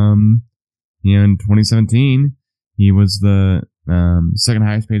 and in 2017, he was the second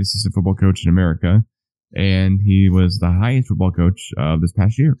highest paid assistant football coach in America, and he was the highest football coach of this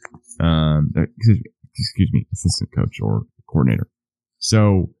past year. Excuse me, assistant coach or coordinator.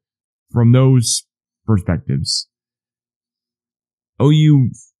 So, from those perspectives, OU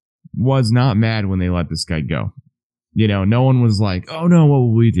was not mad when they let this guy go. No one was like, oh no, what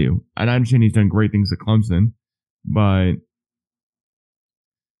will we do? And I understand he's done great things at Clemson, but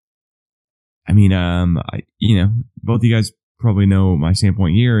I mean, both of you guys probably know my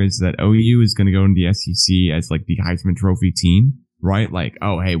standpoint here is that OU is going to go into the SEC as the Heisman Trophy team, right?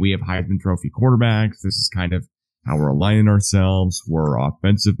 Hey, we have Heisman Trophy quarterbacks. This is kind of how we're aligning ourselves. We're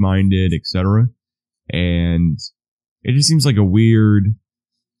offensive minded, etc. And it just seems like a weird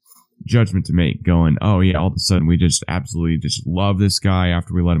judgment to make, going, oh yeah, all of a sudden we just absolutely just love this guy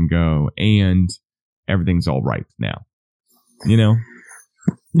after we let him go, and everything's all right now.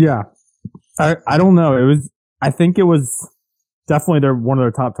 Yeah. I don't know. I think it was definitely one of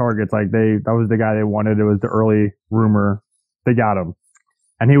their top targets. Like that was the guy they wanted. It was the early rumor. They got him.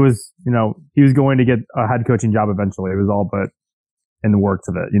 And he was going to get a head coaching job eventually. It was all but in the works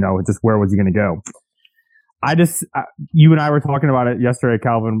of it. Just where was he going to go? You and I were talking about it yesterday,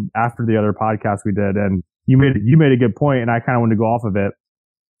 Calvin, after the other podcast we did, and you made a good point, and I kind of wanted to go off of it.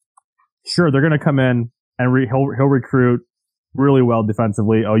 Sure, they're going to come in and he'll recruit really well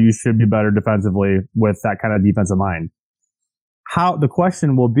defensively. Oh, you should be better defensively with that kind of defensive mind. The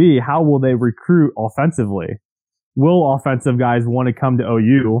question will be, how will they recruit offensively? Will offensive guys want to come to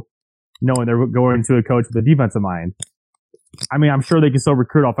OU knowing they're going to a coach with a defensive mind? I mean, I'm sure they can still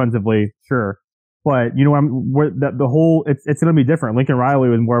recruit offensively, sure. But it's going to be different. Lincoln Riley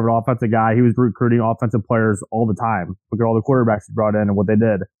was more of an offensive guy. He was recruiting offensive players all the time. Look at all the quarterbacks he brought in and what they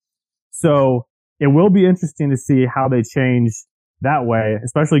did. So it will be interesting to see how they change that way,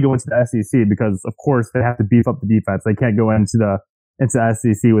 especially going to the SEC, because of course they have to beef up the defense. They can't go into the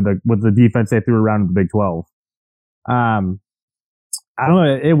SEC with the defense they threw around in the Big 12. I don't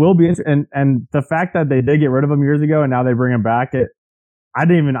know. It will be interesting. And the fact that they did get rid of him years ago and now they bring him back, I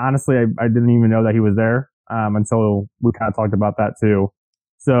didn't even know that he was there, until we kind of talked about that too.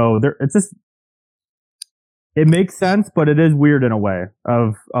 So it makes sense, but it is weird in a way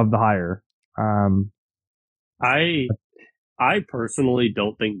of the hire. I personally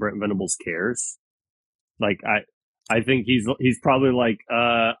don't think Brent Venables cares. Like I think he's probably like,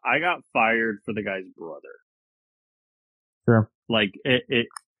 I got fired for the guy's brother. Sure. Like it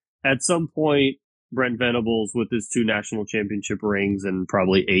at some point, Brent Venables with his 2 national championship rings and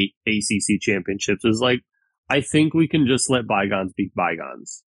probably 8 ACC championships is like, I think we can just let bygones be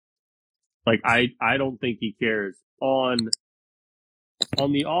bygones. Like I don't think he cares. On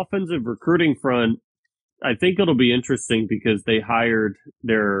the offensive recruiting front, I think it'll be interesting because they hired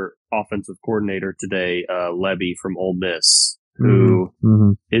their offensive coordinator today, Levy from Ole Miss, who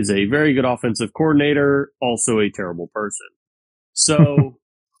is a very good offensive coordinator, also a terrible person. So,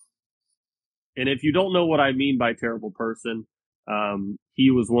 and if you don't know what I mean by terrible person, he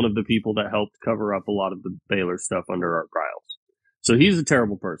was one of the people that helped cover up a lot of the Baylor stuff under Art Briles. So he's a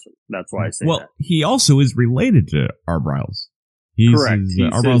terrible person. That's why I say that. Well, he also is related to Art Briles. Correct.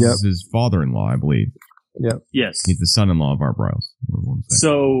 Art Briles is his father-in-law, I believe. Yep. Yes. He's the son-in-law of Art Briles.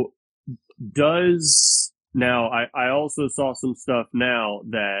 So now I also saw some stuff now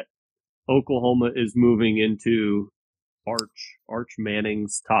that Oklahoma is moving into Arch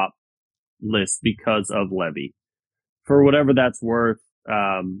Manning's top list because of Levy. For whatever that's worth,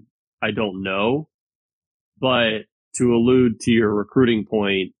 I don't know. But to allude to your recruiting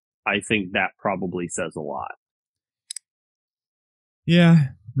point, I think that probably says a lot. Yeah.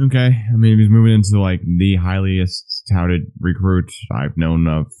 Okay. I mean, he's moving into like the highest touted recruit I've known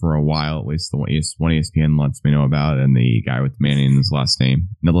of for a while, at least the one ESPN lets me know about, and the guy with Manning in his last name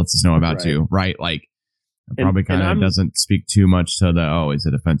that lets us know about too, right? Like, it probably kind of doesn't speak too much to he's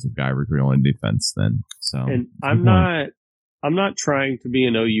a defensive guy recruiting only defense then. So, and I'm not trying to be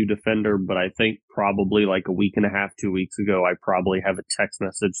an OU defender, but I think probably like a week and a half, 2 weeks ago, I probably have a text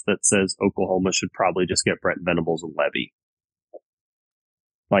message that says Oklahoma should probably just get Brent Venables and Levy.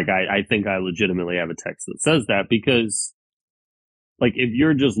 Like, I think I legitimately have a text that says that because, like, if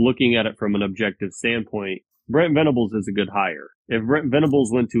you're just looking at it from an objective standpoint, Brent Venables is a good hire. If Brent Venables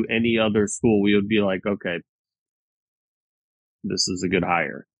went to any other school, we would be like, okay, this is a good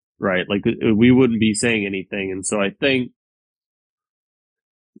hire, right? Like, we wouldn't be saying anything. And so I think,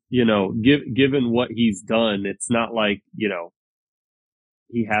 given what he's done, it's not like,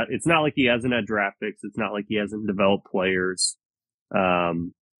 it's not like he hasn't had draft picks. It's not like he hasn't developed players.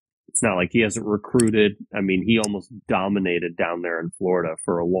 It's not like he hasn't recruited. I mean, he almost dominated down there in Florida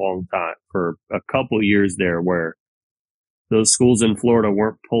for a long time, for a couple of years there, where those schools in Florida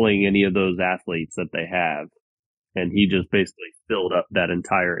weren't pulling any of those athletes that they have. And he just basically filled up that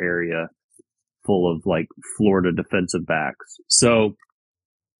entire area full of like Florida defensive backs. So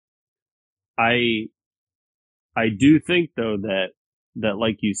I do think though that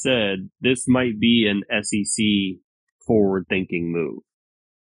like you said, this might be an SEC forward thinking move.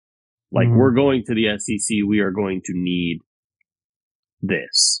 Like, we're going to the SEC, we are going to need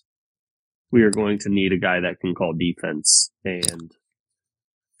this. We are going to need a guy that can call defense. And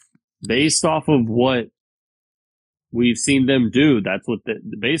based off of what we've seen them do,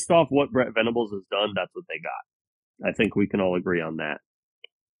 based off what Brent Venables has done, that's what they got. I think we can all agree on that.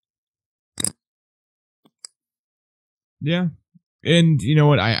 Yeah. And you know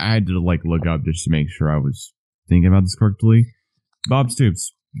what? I had to look up just to make sure I was thinking about this correctly. Bob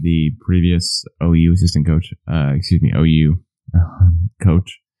Stoops, the previous OU assistant coach, OU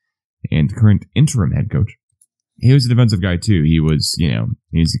coach and current interim head coach. He was a defensive guy too. He was,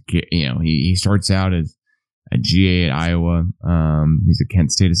 he starts out as a GA at Iowa. He's a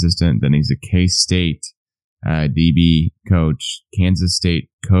Kent State assistant. Then he's a K-State DB coach, Kansas State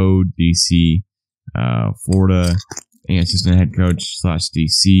code DC, Florida assistant head coach /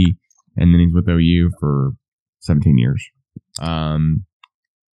 DC, and then he's with OU for 17 years.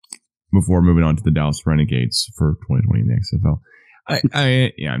 Before moving on to the Dallas Renegades for 2020 in the XFL.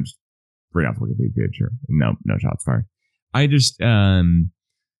 I'm just right off Wikipedia page here. No shots fired.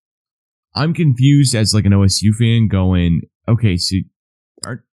 I'm confused as like an OSU fan going, okay, so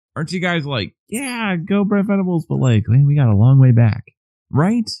aren't you guys like, yeah, go Brent Venables, but like, man, we got a long way back,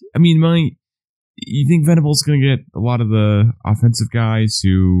 right? I mean, you think Venables going to get a lot of the offensive guys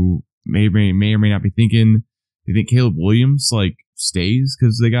who may or may not be thinking? Do you think Caleb Williams like stays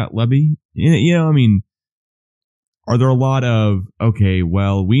because they got Levy? I mean, are there a lot of, okay,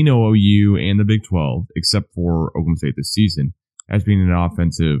 well, we know OU and the Big 12, except for Oklahoma State this season, as being an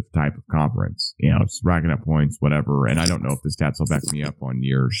offensive type of conference, it's racking up points, whatever. And I don't know if the stats will back me up on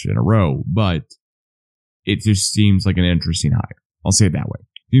years in a row, but it just seems like an interesting hire. I'll say it that way.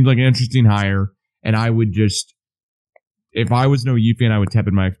 Seems like an interesting hire. And I would just, if I was an OU fan, I would tap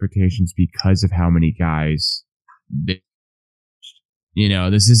in my expectations because of how many guys, this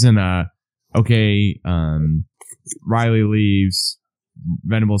isn't Riley leaves,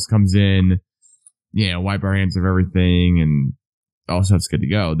 Venables comes in, wipe our hands of everything, and all stuff's good to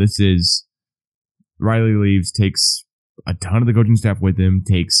go. This is Riley leaves, takes a ton of the coaching staff with him,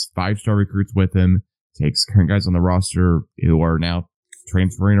 takes 5-star recruits with him, takes current guys on the roster who are now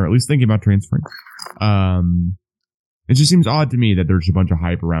transferring or at least thinking about transferring. It just seems odd to me that there's a bunch of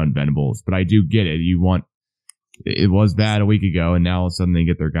hype around Venables, but I do get it. It was bad a week ago, and now all of a sudden they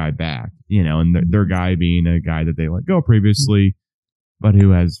get their guy back, and their guy being a guy that they let go previously, but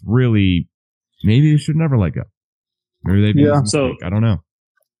who has really, maybe they should never let go. Maybe they I don't know.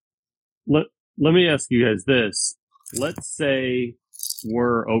 Let me ask you guys this. Let's say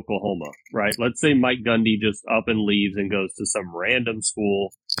we're Oklahoma, right? Let's say Mike Gundy just up and leaves and goes to some random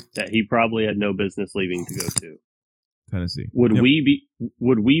school that he probably had no business leaving to go to. Tennessee. Would we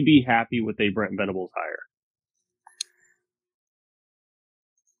be happy with a Brent Venables hire?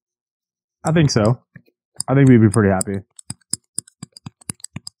 I think so. I think we'd be pretty happy.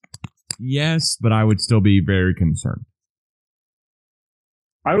 Yes, but I would still be very concerned.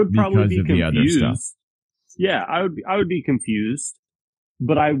 I would probably be confused. The other stuff. Yeah, I would be confused,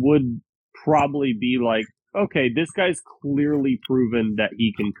 but I would probably be like, okay, this guy's clearly proven that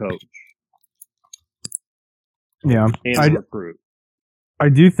he can coach. Yeah, and recruit. I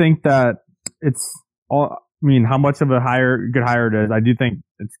do think that it's all. I mean, how much of a good hire it is, I do think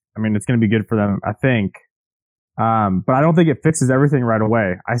it's going to be good for them, I think. But I don't think it fixes everything right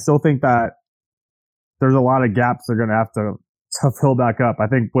away. I still think that there's a lot of gaps they're going to have to fill back up. I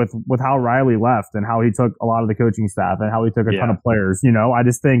think with how Riley left and how he took a lot of the coaching staff and how he took a ton of players, I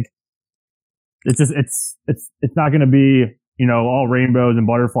just think it's not going to be, all rainbows and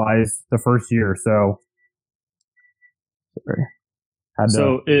butterflies the first year. So, sorry. Had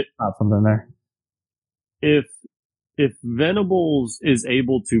to pop something there. If Venables is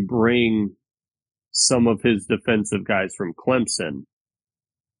able to bring some of his defensive guys from Clemson,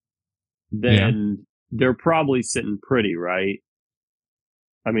 then they're probably sitting pretty, right?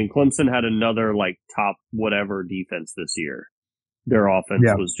 I mean, Clemson had another top whatever defense this year. Their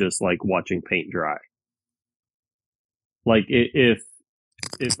offense was just like watching paint dry. Like if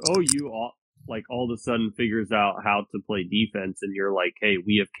OU all of a sudden figures out how to play defense and you're like, hey,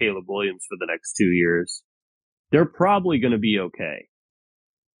 we have Caleb Williams for the next 2 years, they're probably going to be okay.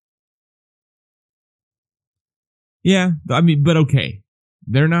 Yeah, I mean, but okay.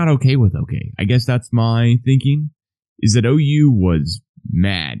 They're not okay with okay. I guess that's my thinking, is that OU was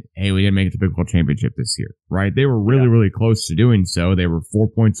mad. Hey, we didn't make it to the Big 12 championship this year, right? They were really, really close to doing so. They were 4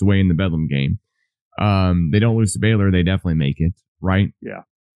 points away in the Bedlam game. They don't lose to Baylor. They definitely make it, right? Yeah.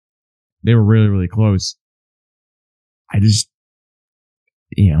 They were really, really close. I just,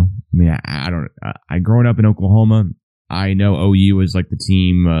 I growing up in Oklahoma, I know OU is like the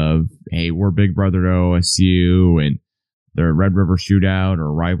team of, hey, we're big brother to OSU, and their Red River shootout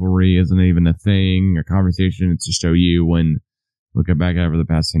or rivalry isn't even a thing, a conversation. It's just OU. When looking back over the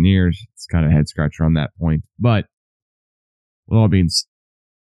past 10 years, it's kind of a head scratcher on that point. But with all being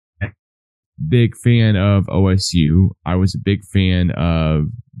said, big fan of OSU. I was a big fan of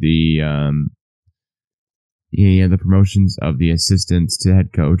the promotions of the assistants to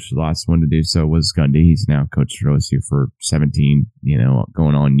head coach. The last one to do so was Gundy. He's now coached at OSU for 17,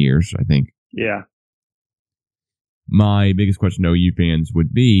 going on years, I think. Yeah. my biggest question to OU fans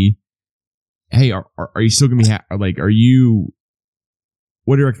would be, hey, are you still going to be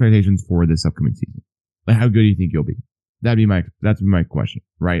what are your expectations for this upcoming season? Like, how good do you think you'll be? That's my question,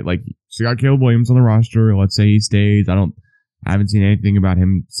 right? Like, so you got Caleb Williams on the roster. Let's say he stays. I haven't seen anything about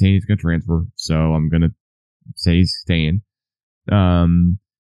him saying he's going to transfer, so I'm going to say he's staying.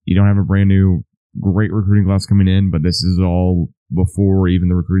 You don't have a brand new great recruiting class coming in, but this is all before even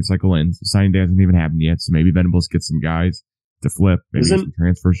the recruiting cycle ends. The signing day hasn't even happened yet, so maybe Venables gets some guys to flip, maybe some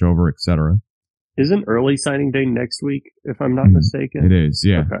transfers over, etc. Isn't early signing day next week, if I'm not mistaken? It is,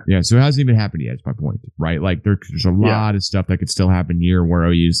 yeah. Okay. Yeah, so it hasn't even happened yet, is my point, right? Like, there's a lot of stuff that could still happen here where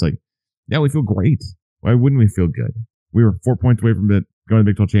OU's like, yeah, we feel great. Why wouldn't we feel good? We were 4 points away from going to the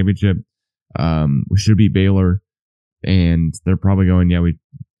Big 12 championship. We should beat Baylor, and they're probably going, yeah, we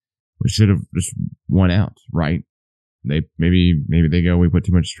should have just won out, right? They maybe they go, we put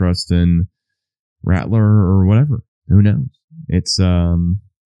too much trust in Rattler or whatever. Who knows? It's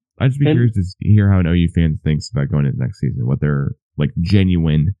I'd just be curious to hear how an OU fan thinks about going into next season, what their like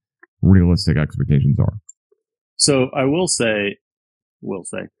genuine, realistic expectations are. So I will say,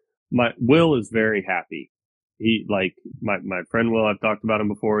 my Will is very happy. He like my friend Will. I've talked about him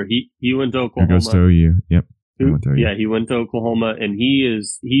before. He went to Oklahoma. He goes to OU. Yep. Yeah, he went to Oklahoma, and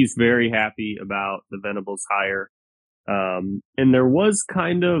he's very happy about the Venables hire. And there was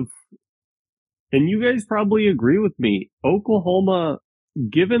kind of, and you guys probably agree with me, Oklahoma,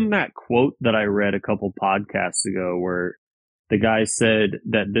 given that quote that I read a couple podcasts ago where the guy said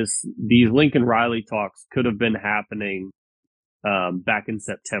that these Lincoln Riley talks could have been happening back in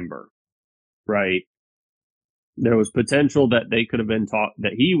September, right? There was potential that they could have been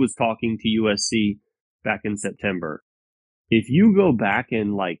that he was talking to USC back in September. If you go back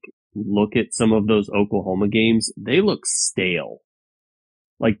and like look at some of those Oklahoma games, they look stale.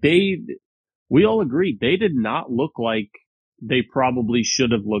 Like we all agreed they did not look like they probably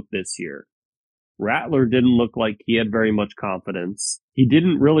should have looked this year. Rattler didn't look like he had very much confidence. He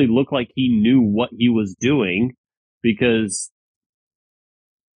didn't really look like he knew what he was doing because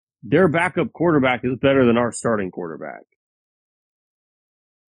their backup quarterback is better than our starting quarterback.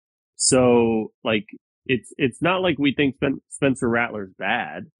 So, like, it's not like we think Spencer Rattler's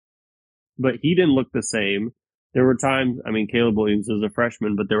bad, but he didn't look the same. There were times, I mean, Caleb Williams is a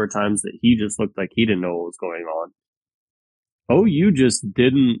freshman, but there were times that he just looked like he didn't know what was going on. OU just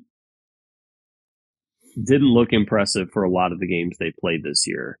didn't look impressive for a lot of the games they played this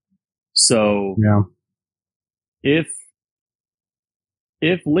year. So, if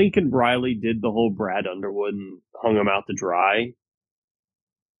Lincoln Riley did the whole Brad Underwood and hung him out to dry,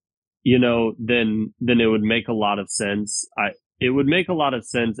 you know, then it would make a lot of sense. It would make a lot of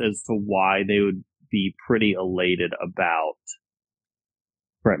sense as to why they would be pretty elated about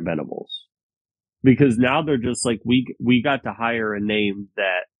Brent Venables. Because now they're just like, we got to hire a name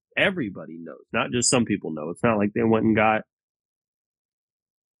that everybody knows, not just some people know. It's not like they went and got,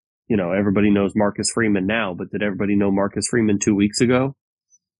 you know, everybody knows Marcus Freeman now, but did everybody know Marcus Freeman 2 weeks ago?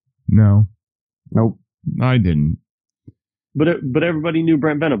 No. Nope. I didn't. But everybody knew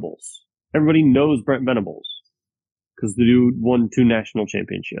Brent Venables. Everybody knows Brent Venables because the dude won 2 national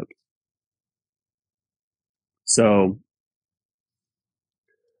championships. So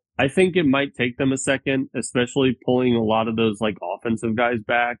I think it might take them a second, especially pulling a lot of those like offensive guys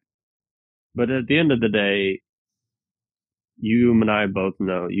back. But at the end of the day, you and I both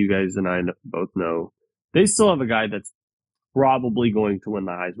know, you guys and I both know, they still have a guy that's probably going to win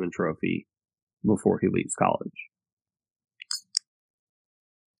the Heisman Trophy before he leaves college.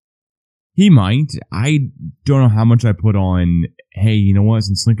 He might. I don't know how much I put on, hey, you know what?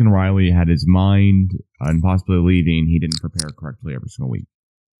 Since Lincoln Riley had his mind on possibly leaving, he didn't prepare correctly every single week.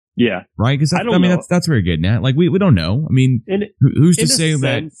 Yeah. Right? Because that's where you're getting at. Like, we don't know. I mean, who's to say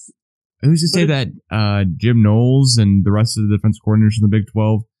that? Who's to say that Jim Knowles and the rest of the defense coordinators in the Big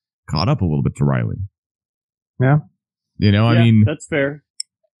 12 caught up a little bit to Riley? Yeah. You know, I mean, that's fair.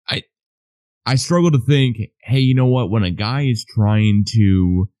 I struggle to think, hey, you know what? When a guy is trying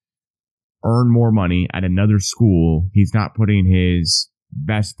to earn more money at another school, he's not putting his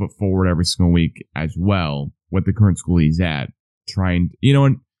best foot forward every single week as well with the current school he's at. Trying, you know,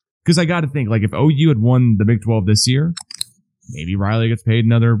 and because I got to think, like, if OU had won the Big 12 this year, maybe Riley gets paid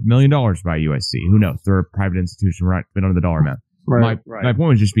another $1 million by USC. Who knows? They're a private institution, right? Been under the dollar amount. Right. My point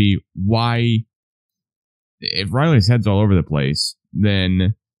would just be, why, if Riley's head's all over the place,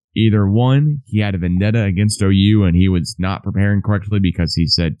 then either one, he had a vendetta against OU and he was not preparing correctly because he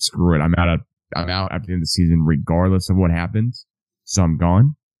said, screw it, I'm out after the end of the season regardless of what happens, so I'm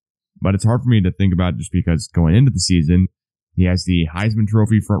gone. But it's hard for me to think about just because going into the season, he has the Heisman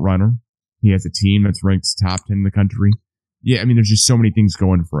Trophy front runner He has a team that's ranked top 10 in the country. Yeah, I mean, there's just so many things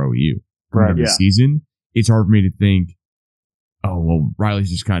going for OU. Right, The season, it's hard for me to think, oh, well, Riley's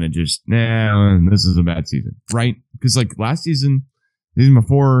just kind of this is a bad season, right? Because like last season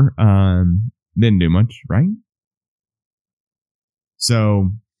before, didn't do much, right? So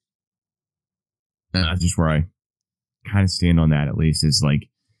that's just where I kind of stand on that, at least, is like,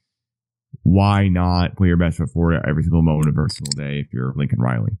 why not put your best foot forward at every single moment of every single day if you're Lincoln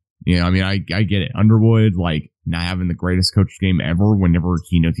Riley? You know, I mean, I get it. Underwood, like, not having the greatest coach game ever whenever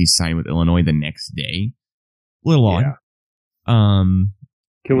he knows he's signed with Illinois the next day. A little odd.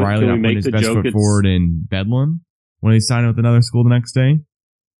 Riley not putting his best foot forward in Bedlam when he signed with another school the next day.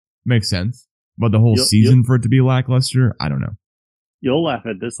 Makes sense. But the whole season for it to be lackluster, I don't know. You'll laugh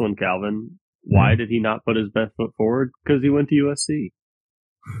at this one, Calvin. Why did he not put his best foot forward? Because he went to USC.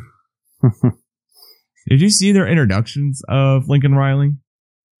 Did you see their introductions of Lincoln Riley?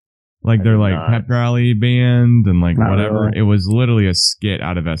 Like their pep rally band and like whatever. Really. It was literally a skit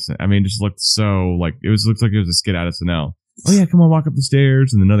out of SNL. I mean, it just looked so like looks like it was a skit out of SNL. Oh yeah, come on, walk up the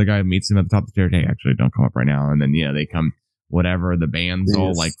stairs, and another guy meets him at the top of the stairs. Hey, actually, don't come up right now. And then they come. Whatever, the band's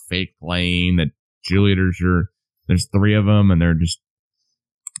all like fake playing. The cheerleaders there's 3 of them, and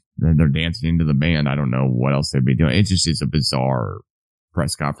they're dancing into the band. I don't know what else they'd be doing. It's a bizarre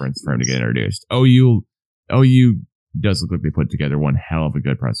press conference for him to get introduced. OU does look like they put together one hell of a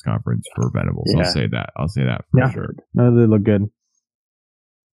good press conference for Venables. Yeah. I'll say that for sure. No, they look good.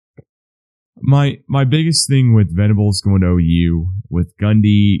 My biggest thing with Venables going to OU with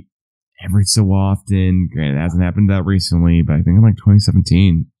Gundy every so often, granted it hasn't happened that recently, but I think in like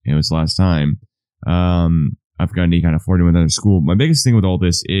 2017 it was last time. I've Gundy kind of flirting with another school. My biggest thing with all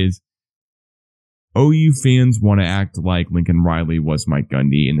this is OU fans want to act like Lincoln Riley was Mike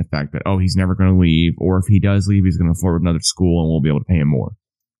Gundy in the fact that, he's never going to leave, or if he does leave, he's going to flirt with another school and we'll be able to pay him more.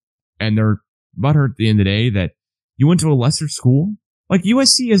 And they're butthurt at the end of the day that you went to a lesser school. Like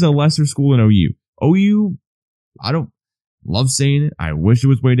USC is a lesser school than OU. OU, I don't love saying it. I wish it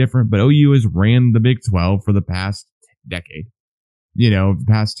was way different, but OU has ran the Big 12 for the past decade. The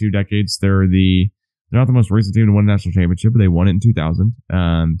past 2 decades, they're not the most recent team to win a national championship, but they won it in 2000.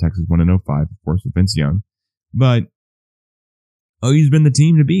 Texas won in 2005, of course, with Vince Young. But OU's been the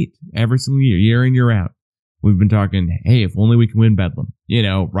team to beat every single year in, year out. We've been talking, hey, if only we can win Bedlam.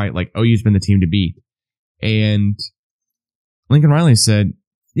 Right? Like, OU's been the team to beat. And Lincoln Riley said,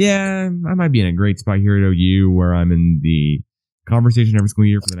 yeah, I might be in a great spot here at OU where I'm in the conversation every single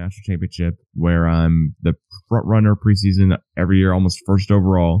year for the national championship, where I'm the front runner preseason every year, almost first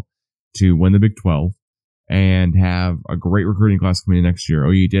overall to win the Big 12. And have a great recruiting class coming in next year.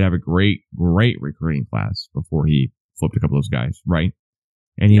 OU did have a great recruiting class before he flipped a couple of those guys, right?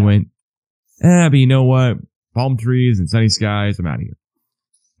 And he went, but you know what? Palm trees and sunny skies, I'm out of here.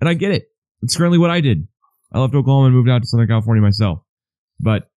 And I get it. It's currently what I did. I left Oklahoma and moved out to Southern California myself.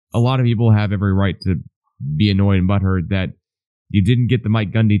 But a lot of people have every right to be annoyed and butthurt that you didn't get the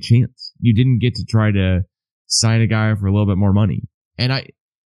Mike Gundy chance. You didn't get to try to sign a guy for a little bit more money. And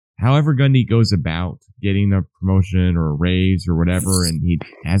however Gundy goes about getting a promotion or a raise or whatever, and he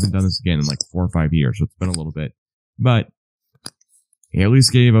hasn't done this again in like 4 or 5 years, so it's been a little bit. But he at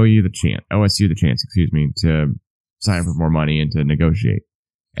least gave OSU the chance, to sign for more money and to negotiate.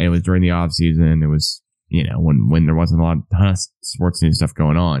 And it was during the off season. It was, when there wasn't a ton of sports news stuff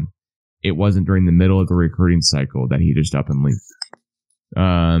going on. It wasn't during the middle of the recruiting cycle that he just up and left.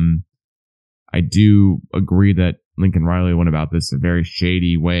 I do agree that Lincoln Riley went about this a very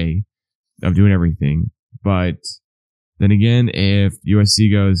shady way of doing everything. But then again, if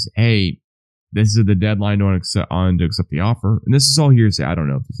USC goes, hey, this is the deadline to accept the offer, and this is all hearsay, I don't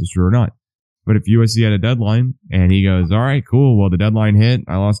know if this is true or not. But if USC had a deadline and he goes, all right, cool, well, the deadline hit,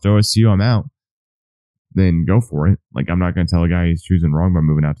 I lost to OSU, I'm out, then go for it. Like, I'm not going to tell a guy he's choosing wrong by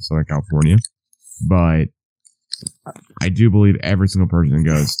moving out to Southern California. But I do believe every single person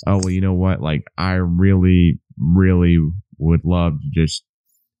goes, oh, well, you know what? Like, I really, really would love to just,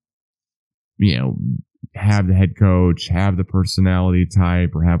 have the head coach, have the personality type,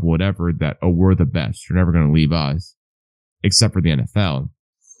 or have whatever that, we're the best. You're never going to leave us, except for the NFL.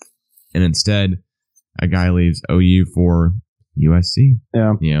 And instead, a guy leaves OU for USC.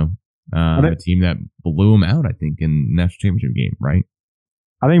 Yeah. A team that blew him out, I think, in the national championship game, right?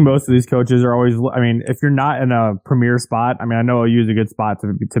 I think most of these coaches are always, if you're not in a premier spot, I know OU is a good spot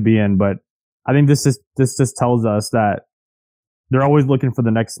to be in, but I think this just tells us that they're always looking for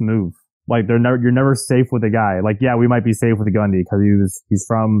the next move. Like, you're never safe with a guy. Like, yeah, we might be safe with Gundy because he's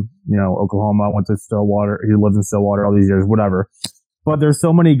from, Oklahoma, went to Stillwater, he lives in Stillwater all these years, whatever. But there's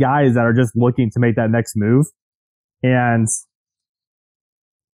so many guys that are just looking to make that next move. And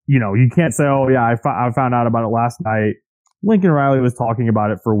you can't say, oh yeah, I found out about it last night. Lincoln Riley was talking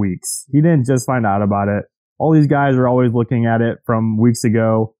about it for weeks. He didn't just find out about it. All these guys are always looking at it from weeks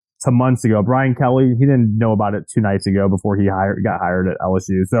ago to months ago. Brian Kelly, he didn't know about it 2 nights ago before he got hired at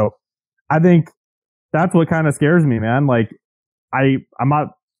LSU. So I think that's what kind of scares me, man. Like I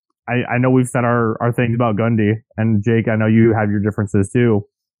know we've said our things about Gundy, and Jake, I know you have your differences too.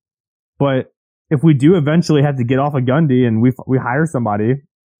 But if we do eventually have to get off of Gundy and we hire somebody,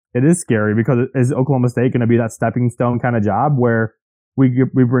 it is scary because is Oklahoma State going to be that stepping stone kind of job where we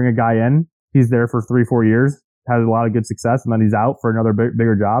bring a guy in, he's there for 3-4 years, has a lot of good success, and then he's out for another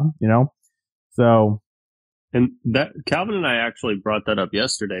bigger job, So, and that Calvin and I actually brought that up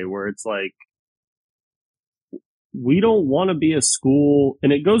yesterday, where it's like we don't want to be a school,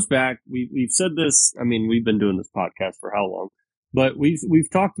 and it goes back. We've said this. I mean, we've been doing this podcast for how long? But we've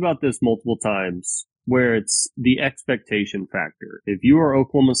talked about this multiple times, where it's the expectation factor. If you are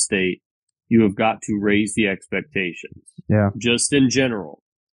Oklahoma State, you have got to raise the expectations. Yeah. Just in general.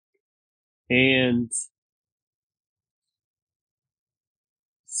 And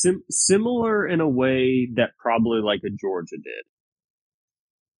similar in a way that probably like a Georgia did.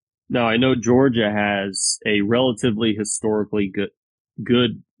 Now, I know Georgia has a relatively historically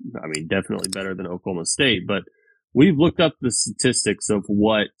good, I mean, definitely better than Oklahoma State, but we've looked up the statistics of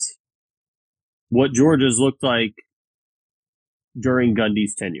what Georgia's looked like during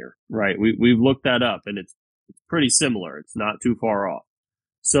Gundy's tenure, right? We've looked that up, and it's pretty similar. It's not too far off.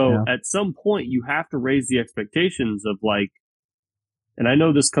 So at some point, you have to raise the expectations of like, and I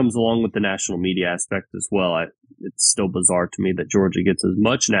know this comes along with the national media aspect as well. It's still bizarre to me that Georgia gets as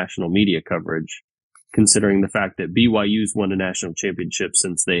much national media coverage, considering the fact that BYU's won a national championship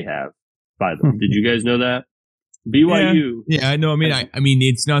since they have. By the way, did you guys know that? BYU. Yeah, I know. I mean,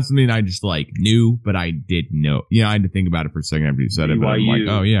 it's not something I just like knew, but I did know. Yeah, I had to think about it for a second after you said it. But I'm like,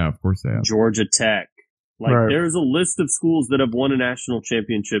 oh yeah, of course they have. Georgia Tech. Like, there's a list of schools that have won a national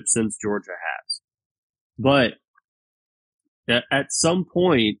championship since Georgia has. But at some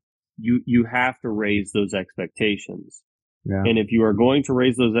point, you have to raise those expectations. Yeah. And if you are going to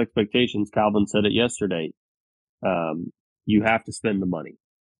raise those expectations, Calvin said it yesterday, you have to spend the money.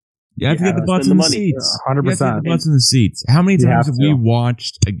 You have to get the butts in the seats. 100%. You have to get the butts in the seats. How many times have we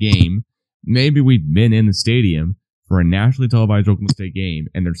watched a game? Maybe we've been in the stadium for a nationally televised Oklahoma State game,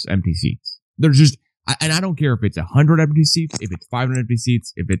 and there's empty seats. There's just, and I don't care if it's 100 empty seats, if it's 500 empty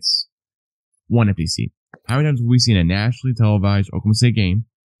seats, if it's 1 empty seat. How many times have we seen a nationally televised Oklahoma State game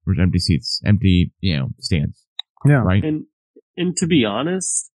where there's empty seats, empty, stands? Yeah. Right? And to be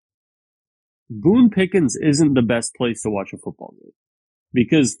honest, Boone Pickens isn't the best place to watch a football game.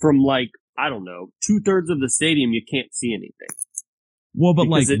 Because from 2/3 of the stadium, you can't see anything. Well, but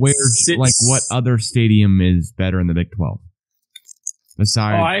what other stadium is better in the Big 12?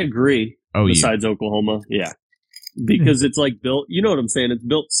 Besides, I agree. Besides Oklahoma, yeah. Because it's built, you know what I'm saying? It's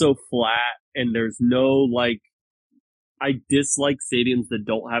built so flat, and there's no I dislike stadiums that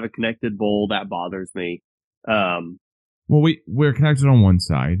don't have a connected bowl. That bothers me. Well, we're connected on one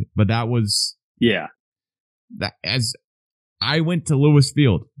side, but that was that as I went to Lewis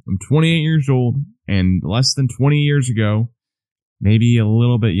Field. I'm 28 years old, and less than 20 years ago, maybe a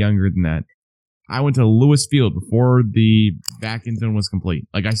little bit younger than that, I went to Lewis Field before the back end zone was complete.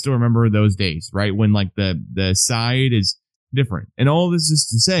 I still remember those days, right? When the side is different. And all this is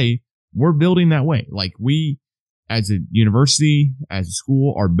to say, we're building that way. We, as a university, as a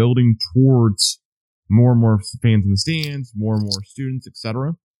school, are building towards more and more fans in the stands, more and more students,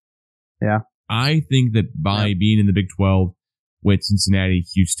 etc. Yeah. I think that by being in the Big 12, with Cincinnati,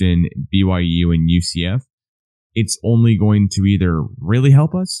 Houston, BYU, and UCF, it's only going to either really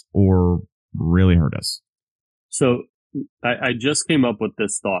help us or really hurt us. So I just came up with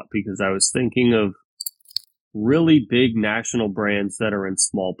this thought because I was thinking of really big national brands that are in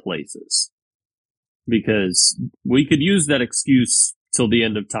small places. Because we could use that excuse till the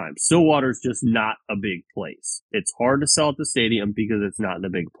end of time. Stillwater's just not a big place. It's hard to sell at the stadium because it's not in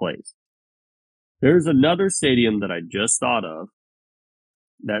a big place. There's another stadium that I just thought of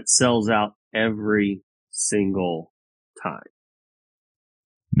that sells out every single time.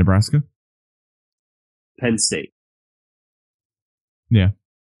 Nebraska? Penn State. Yeah.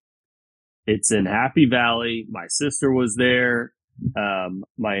 It's in Happy Valley. My sister was there.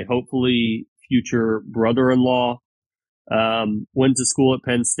 My hopefully future brother-in-law went to school at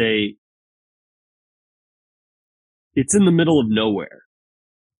Penn State. It's in the middle of nowhere.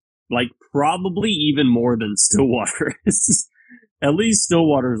 Probably even more than Stillwater is. At least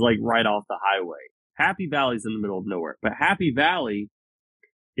Stillwater is right off the highway. Happy Valley's in the middle of nowhere. But Happy Valley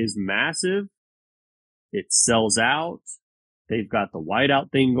is massive. It sells out. They've got the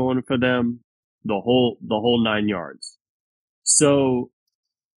whiteout thing going for them, the whole 9 yards. So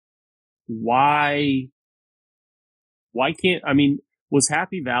why can't, I mean, was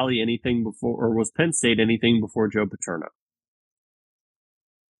Happy Valley anything before, or was Penn State anything before Joe Paterno?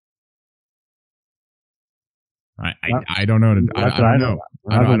 I don't know. I don't know.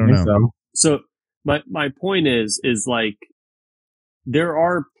 I don't know. So my point is like, there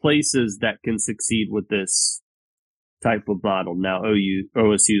are places that can succeed with this type of model. Now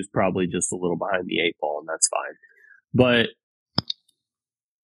OSU is probably just a little behind the 8 ball, and that's fine. But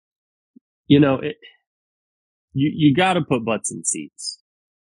you got to put butts in seats,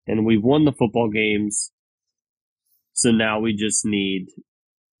 and we've won the football games. So now we just need.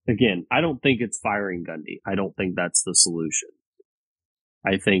 Again, I don't think it's firing Gundy. I don't think that's the solution.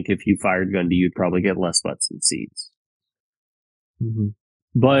 I think if you fired Gundy, you'd probably get less butts in seats. Mm-hmm.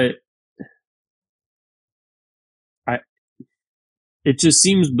 But it just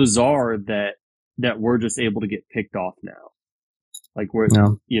seems bizarre that we're just able to get picked off now. Like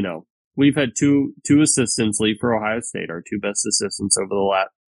we've had two assistants leave for Ohio State, our 2 best assistants over the last,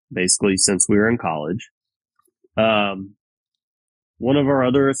 basically since we were in college. One of our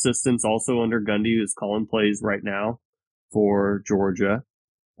other assistants, also under Gundy, is calling plays right now for Georgia.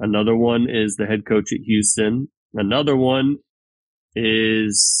 Another one is the head coach at Houston. Another one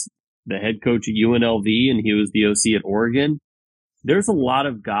is the head coach at UNLV, and he was the OC at Oregon. There's a lot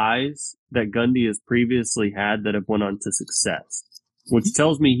of guys that Gundy has previously had that have went on to success, which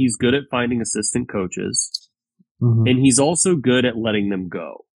tells me he's good at finding assistant coaches, and he's also good at letting them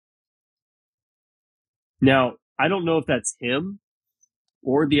go. Now, I don't know if that's him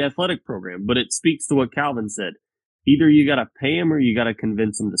or the athletic program, but it speaks to what Calvin said. Either you got to pay him or you got to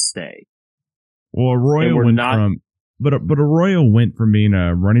convince him to stay. Well, Arroyo went from being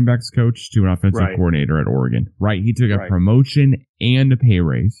a running backs coach to an offensive coordinator at Oregon, right? He took a promotion and a pay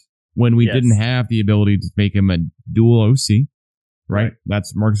raise when we didn't have the ability to make him a dual OC, right?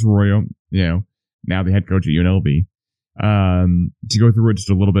 That's Marcus Arroyo, now the head coach at UNLV. To go through it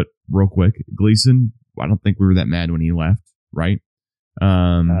just a little bit real quick, Gleason, I don't think we were that mad when he left, right? He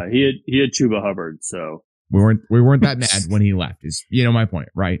had Chuba Hubbard, so we weren't that mad when he left. Is my point,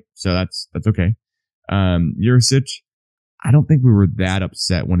 right? So that's okay. Jurisic, I don't think we were that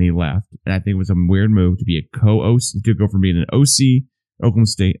upset when he left, and I think it was a weird move to be a co-OC, to go from being an OC Oklahoma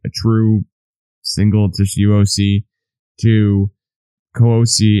State, a true single tissue OC, to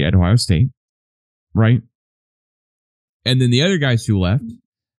co-OC at Ohio State, right? And then the other guys who left,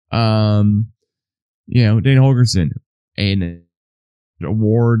 Dana Holgerson, an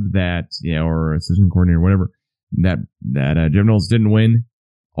award that, or assistant coordinator, whatever, that Jim Knowles didn't win.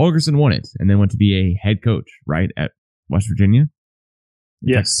 Holgerson won it and then went to be a head coach, right, at West Virginia?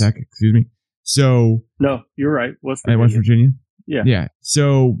 Yes. Texas Tech, excuse me. So. No, you're right. West Virginia? Yeah. Yeah.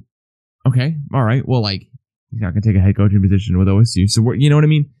 So, okay. All right. Well, like, he's not going to take a head coaching position with OSU. So, you know what I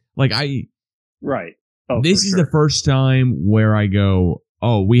mean? Like, Right. Oh, this is the first time where I go,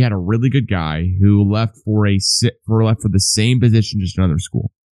 oh, we had a really good guy who left for the same position, just another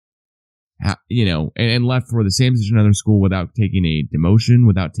school. And left for the same position, another school, without taking a demotion,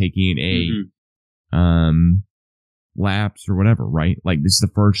 without taking a lapse or whatever, right? Like, this is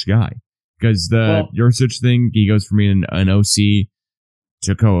the first guy. Because your such thing, he goes from being an OC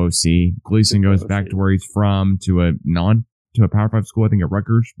to co-OC. Gleason goes back to where he's from, to a Power 5 school, I think at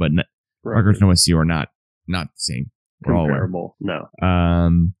Rutgers, but Rutgers and OSU are not the same. Comparable, no.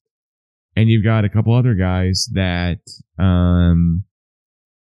 And you've got a couple other guys that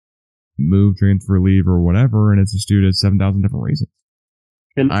move, transfer, leave, or whatever, and it's just due to 7,000 different reasons.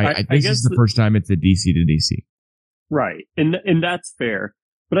 And I think this is the first time it's a DC to DC. Right, and that's fair.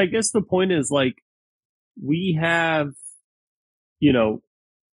 But I guess the point is, like, we have,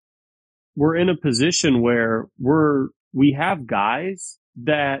 we're in a position where we have guys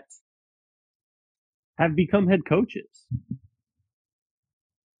that have become head coaches.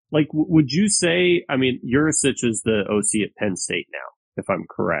 Like, would you say, I mean, Jurisic is the OC at Penn State now, if I'm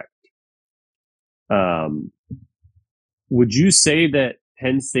correct. Would you say that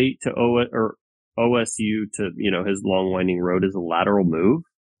Penn State to OSU to, his long winding road is a lateral move?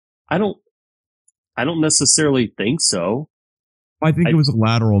 I don't necessarily think so. I think it was a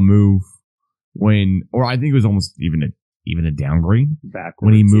lateral move I think it was almost even a downgrade backwards,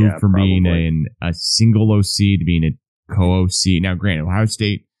 when he moved from being a single OC to being a co-OC. Now, granted, Ohio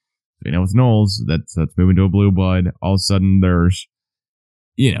State, with Knowles, that's moving to a blue blood. All of a sudden, there's,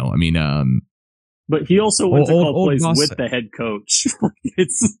 But he also went to call plays with the head coach.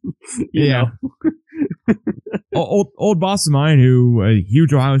 It's, you know. old boss of mine, who a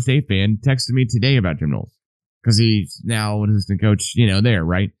huge Ohio State fan, texted me today about Jim Knowles. because he's now an assistant coach, there,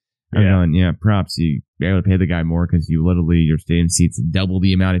 right? I'm going, props. You be able to pay the guy more because your stadium seats double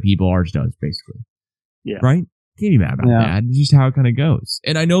the amount of people ours does, basically. Yeah. Right? Can't be mad about that. It's just how it kind of goes.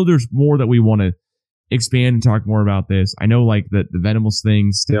 And I know there's more that we want to expand and talk more about this. I know like the Venables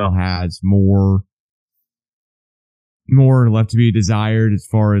thing still has more left to be desired as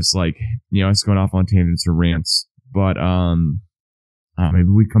far as like, us going off on tangents or rants. But maybe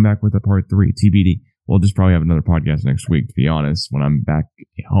we come back with a part 3, TBD. We'll just probably have another podcast next week, to be honest, when I'm back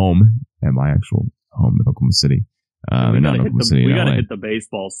home at my actual home in Oklahoma City. We gotta hit the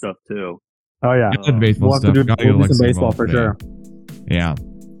baseball stuff too. Oh yeah, the baseball we'll stuff. Have to do some baseball for sure. Yeah,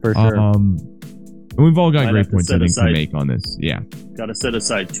 for sure. And we've all got great points I think to make on this. Yeah, got to set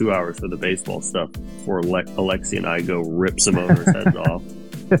aside 2 hours for the baseball stuff before Alexi and I go rip some owners' heads off.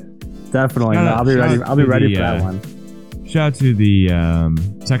 Definitely, I'll be ready. I'll be ready for that one. Shout out to the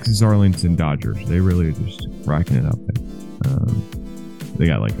Texas Arlington Dodgers. They really are just racking it up there. They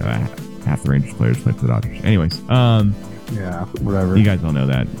got like half the Rangers players play for the Dodgers. Anyways, yeah, whatever. You guys all know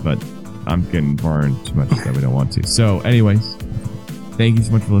that, but I'm getting far in too much that we don't want to. So, anyways, thank you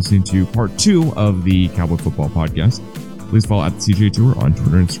so much for listening to part 2 of the Cowboy Football Podcast. Please follow at the CJ Tour on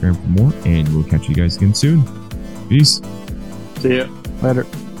Twitter and Instagram for more, and we'll catch you guys again soon. Peace. See ya. Later.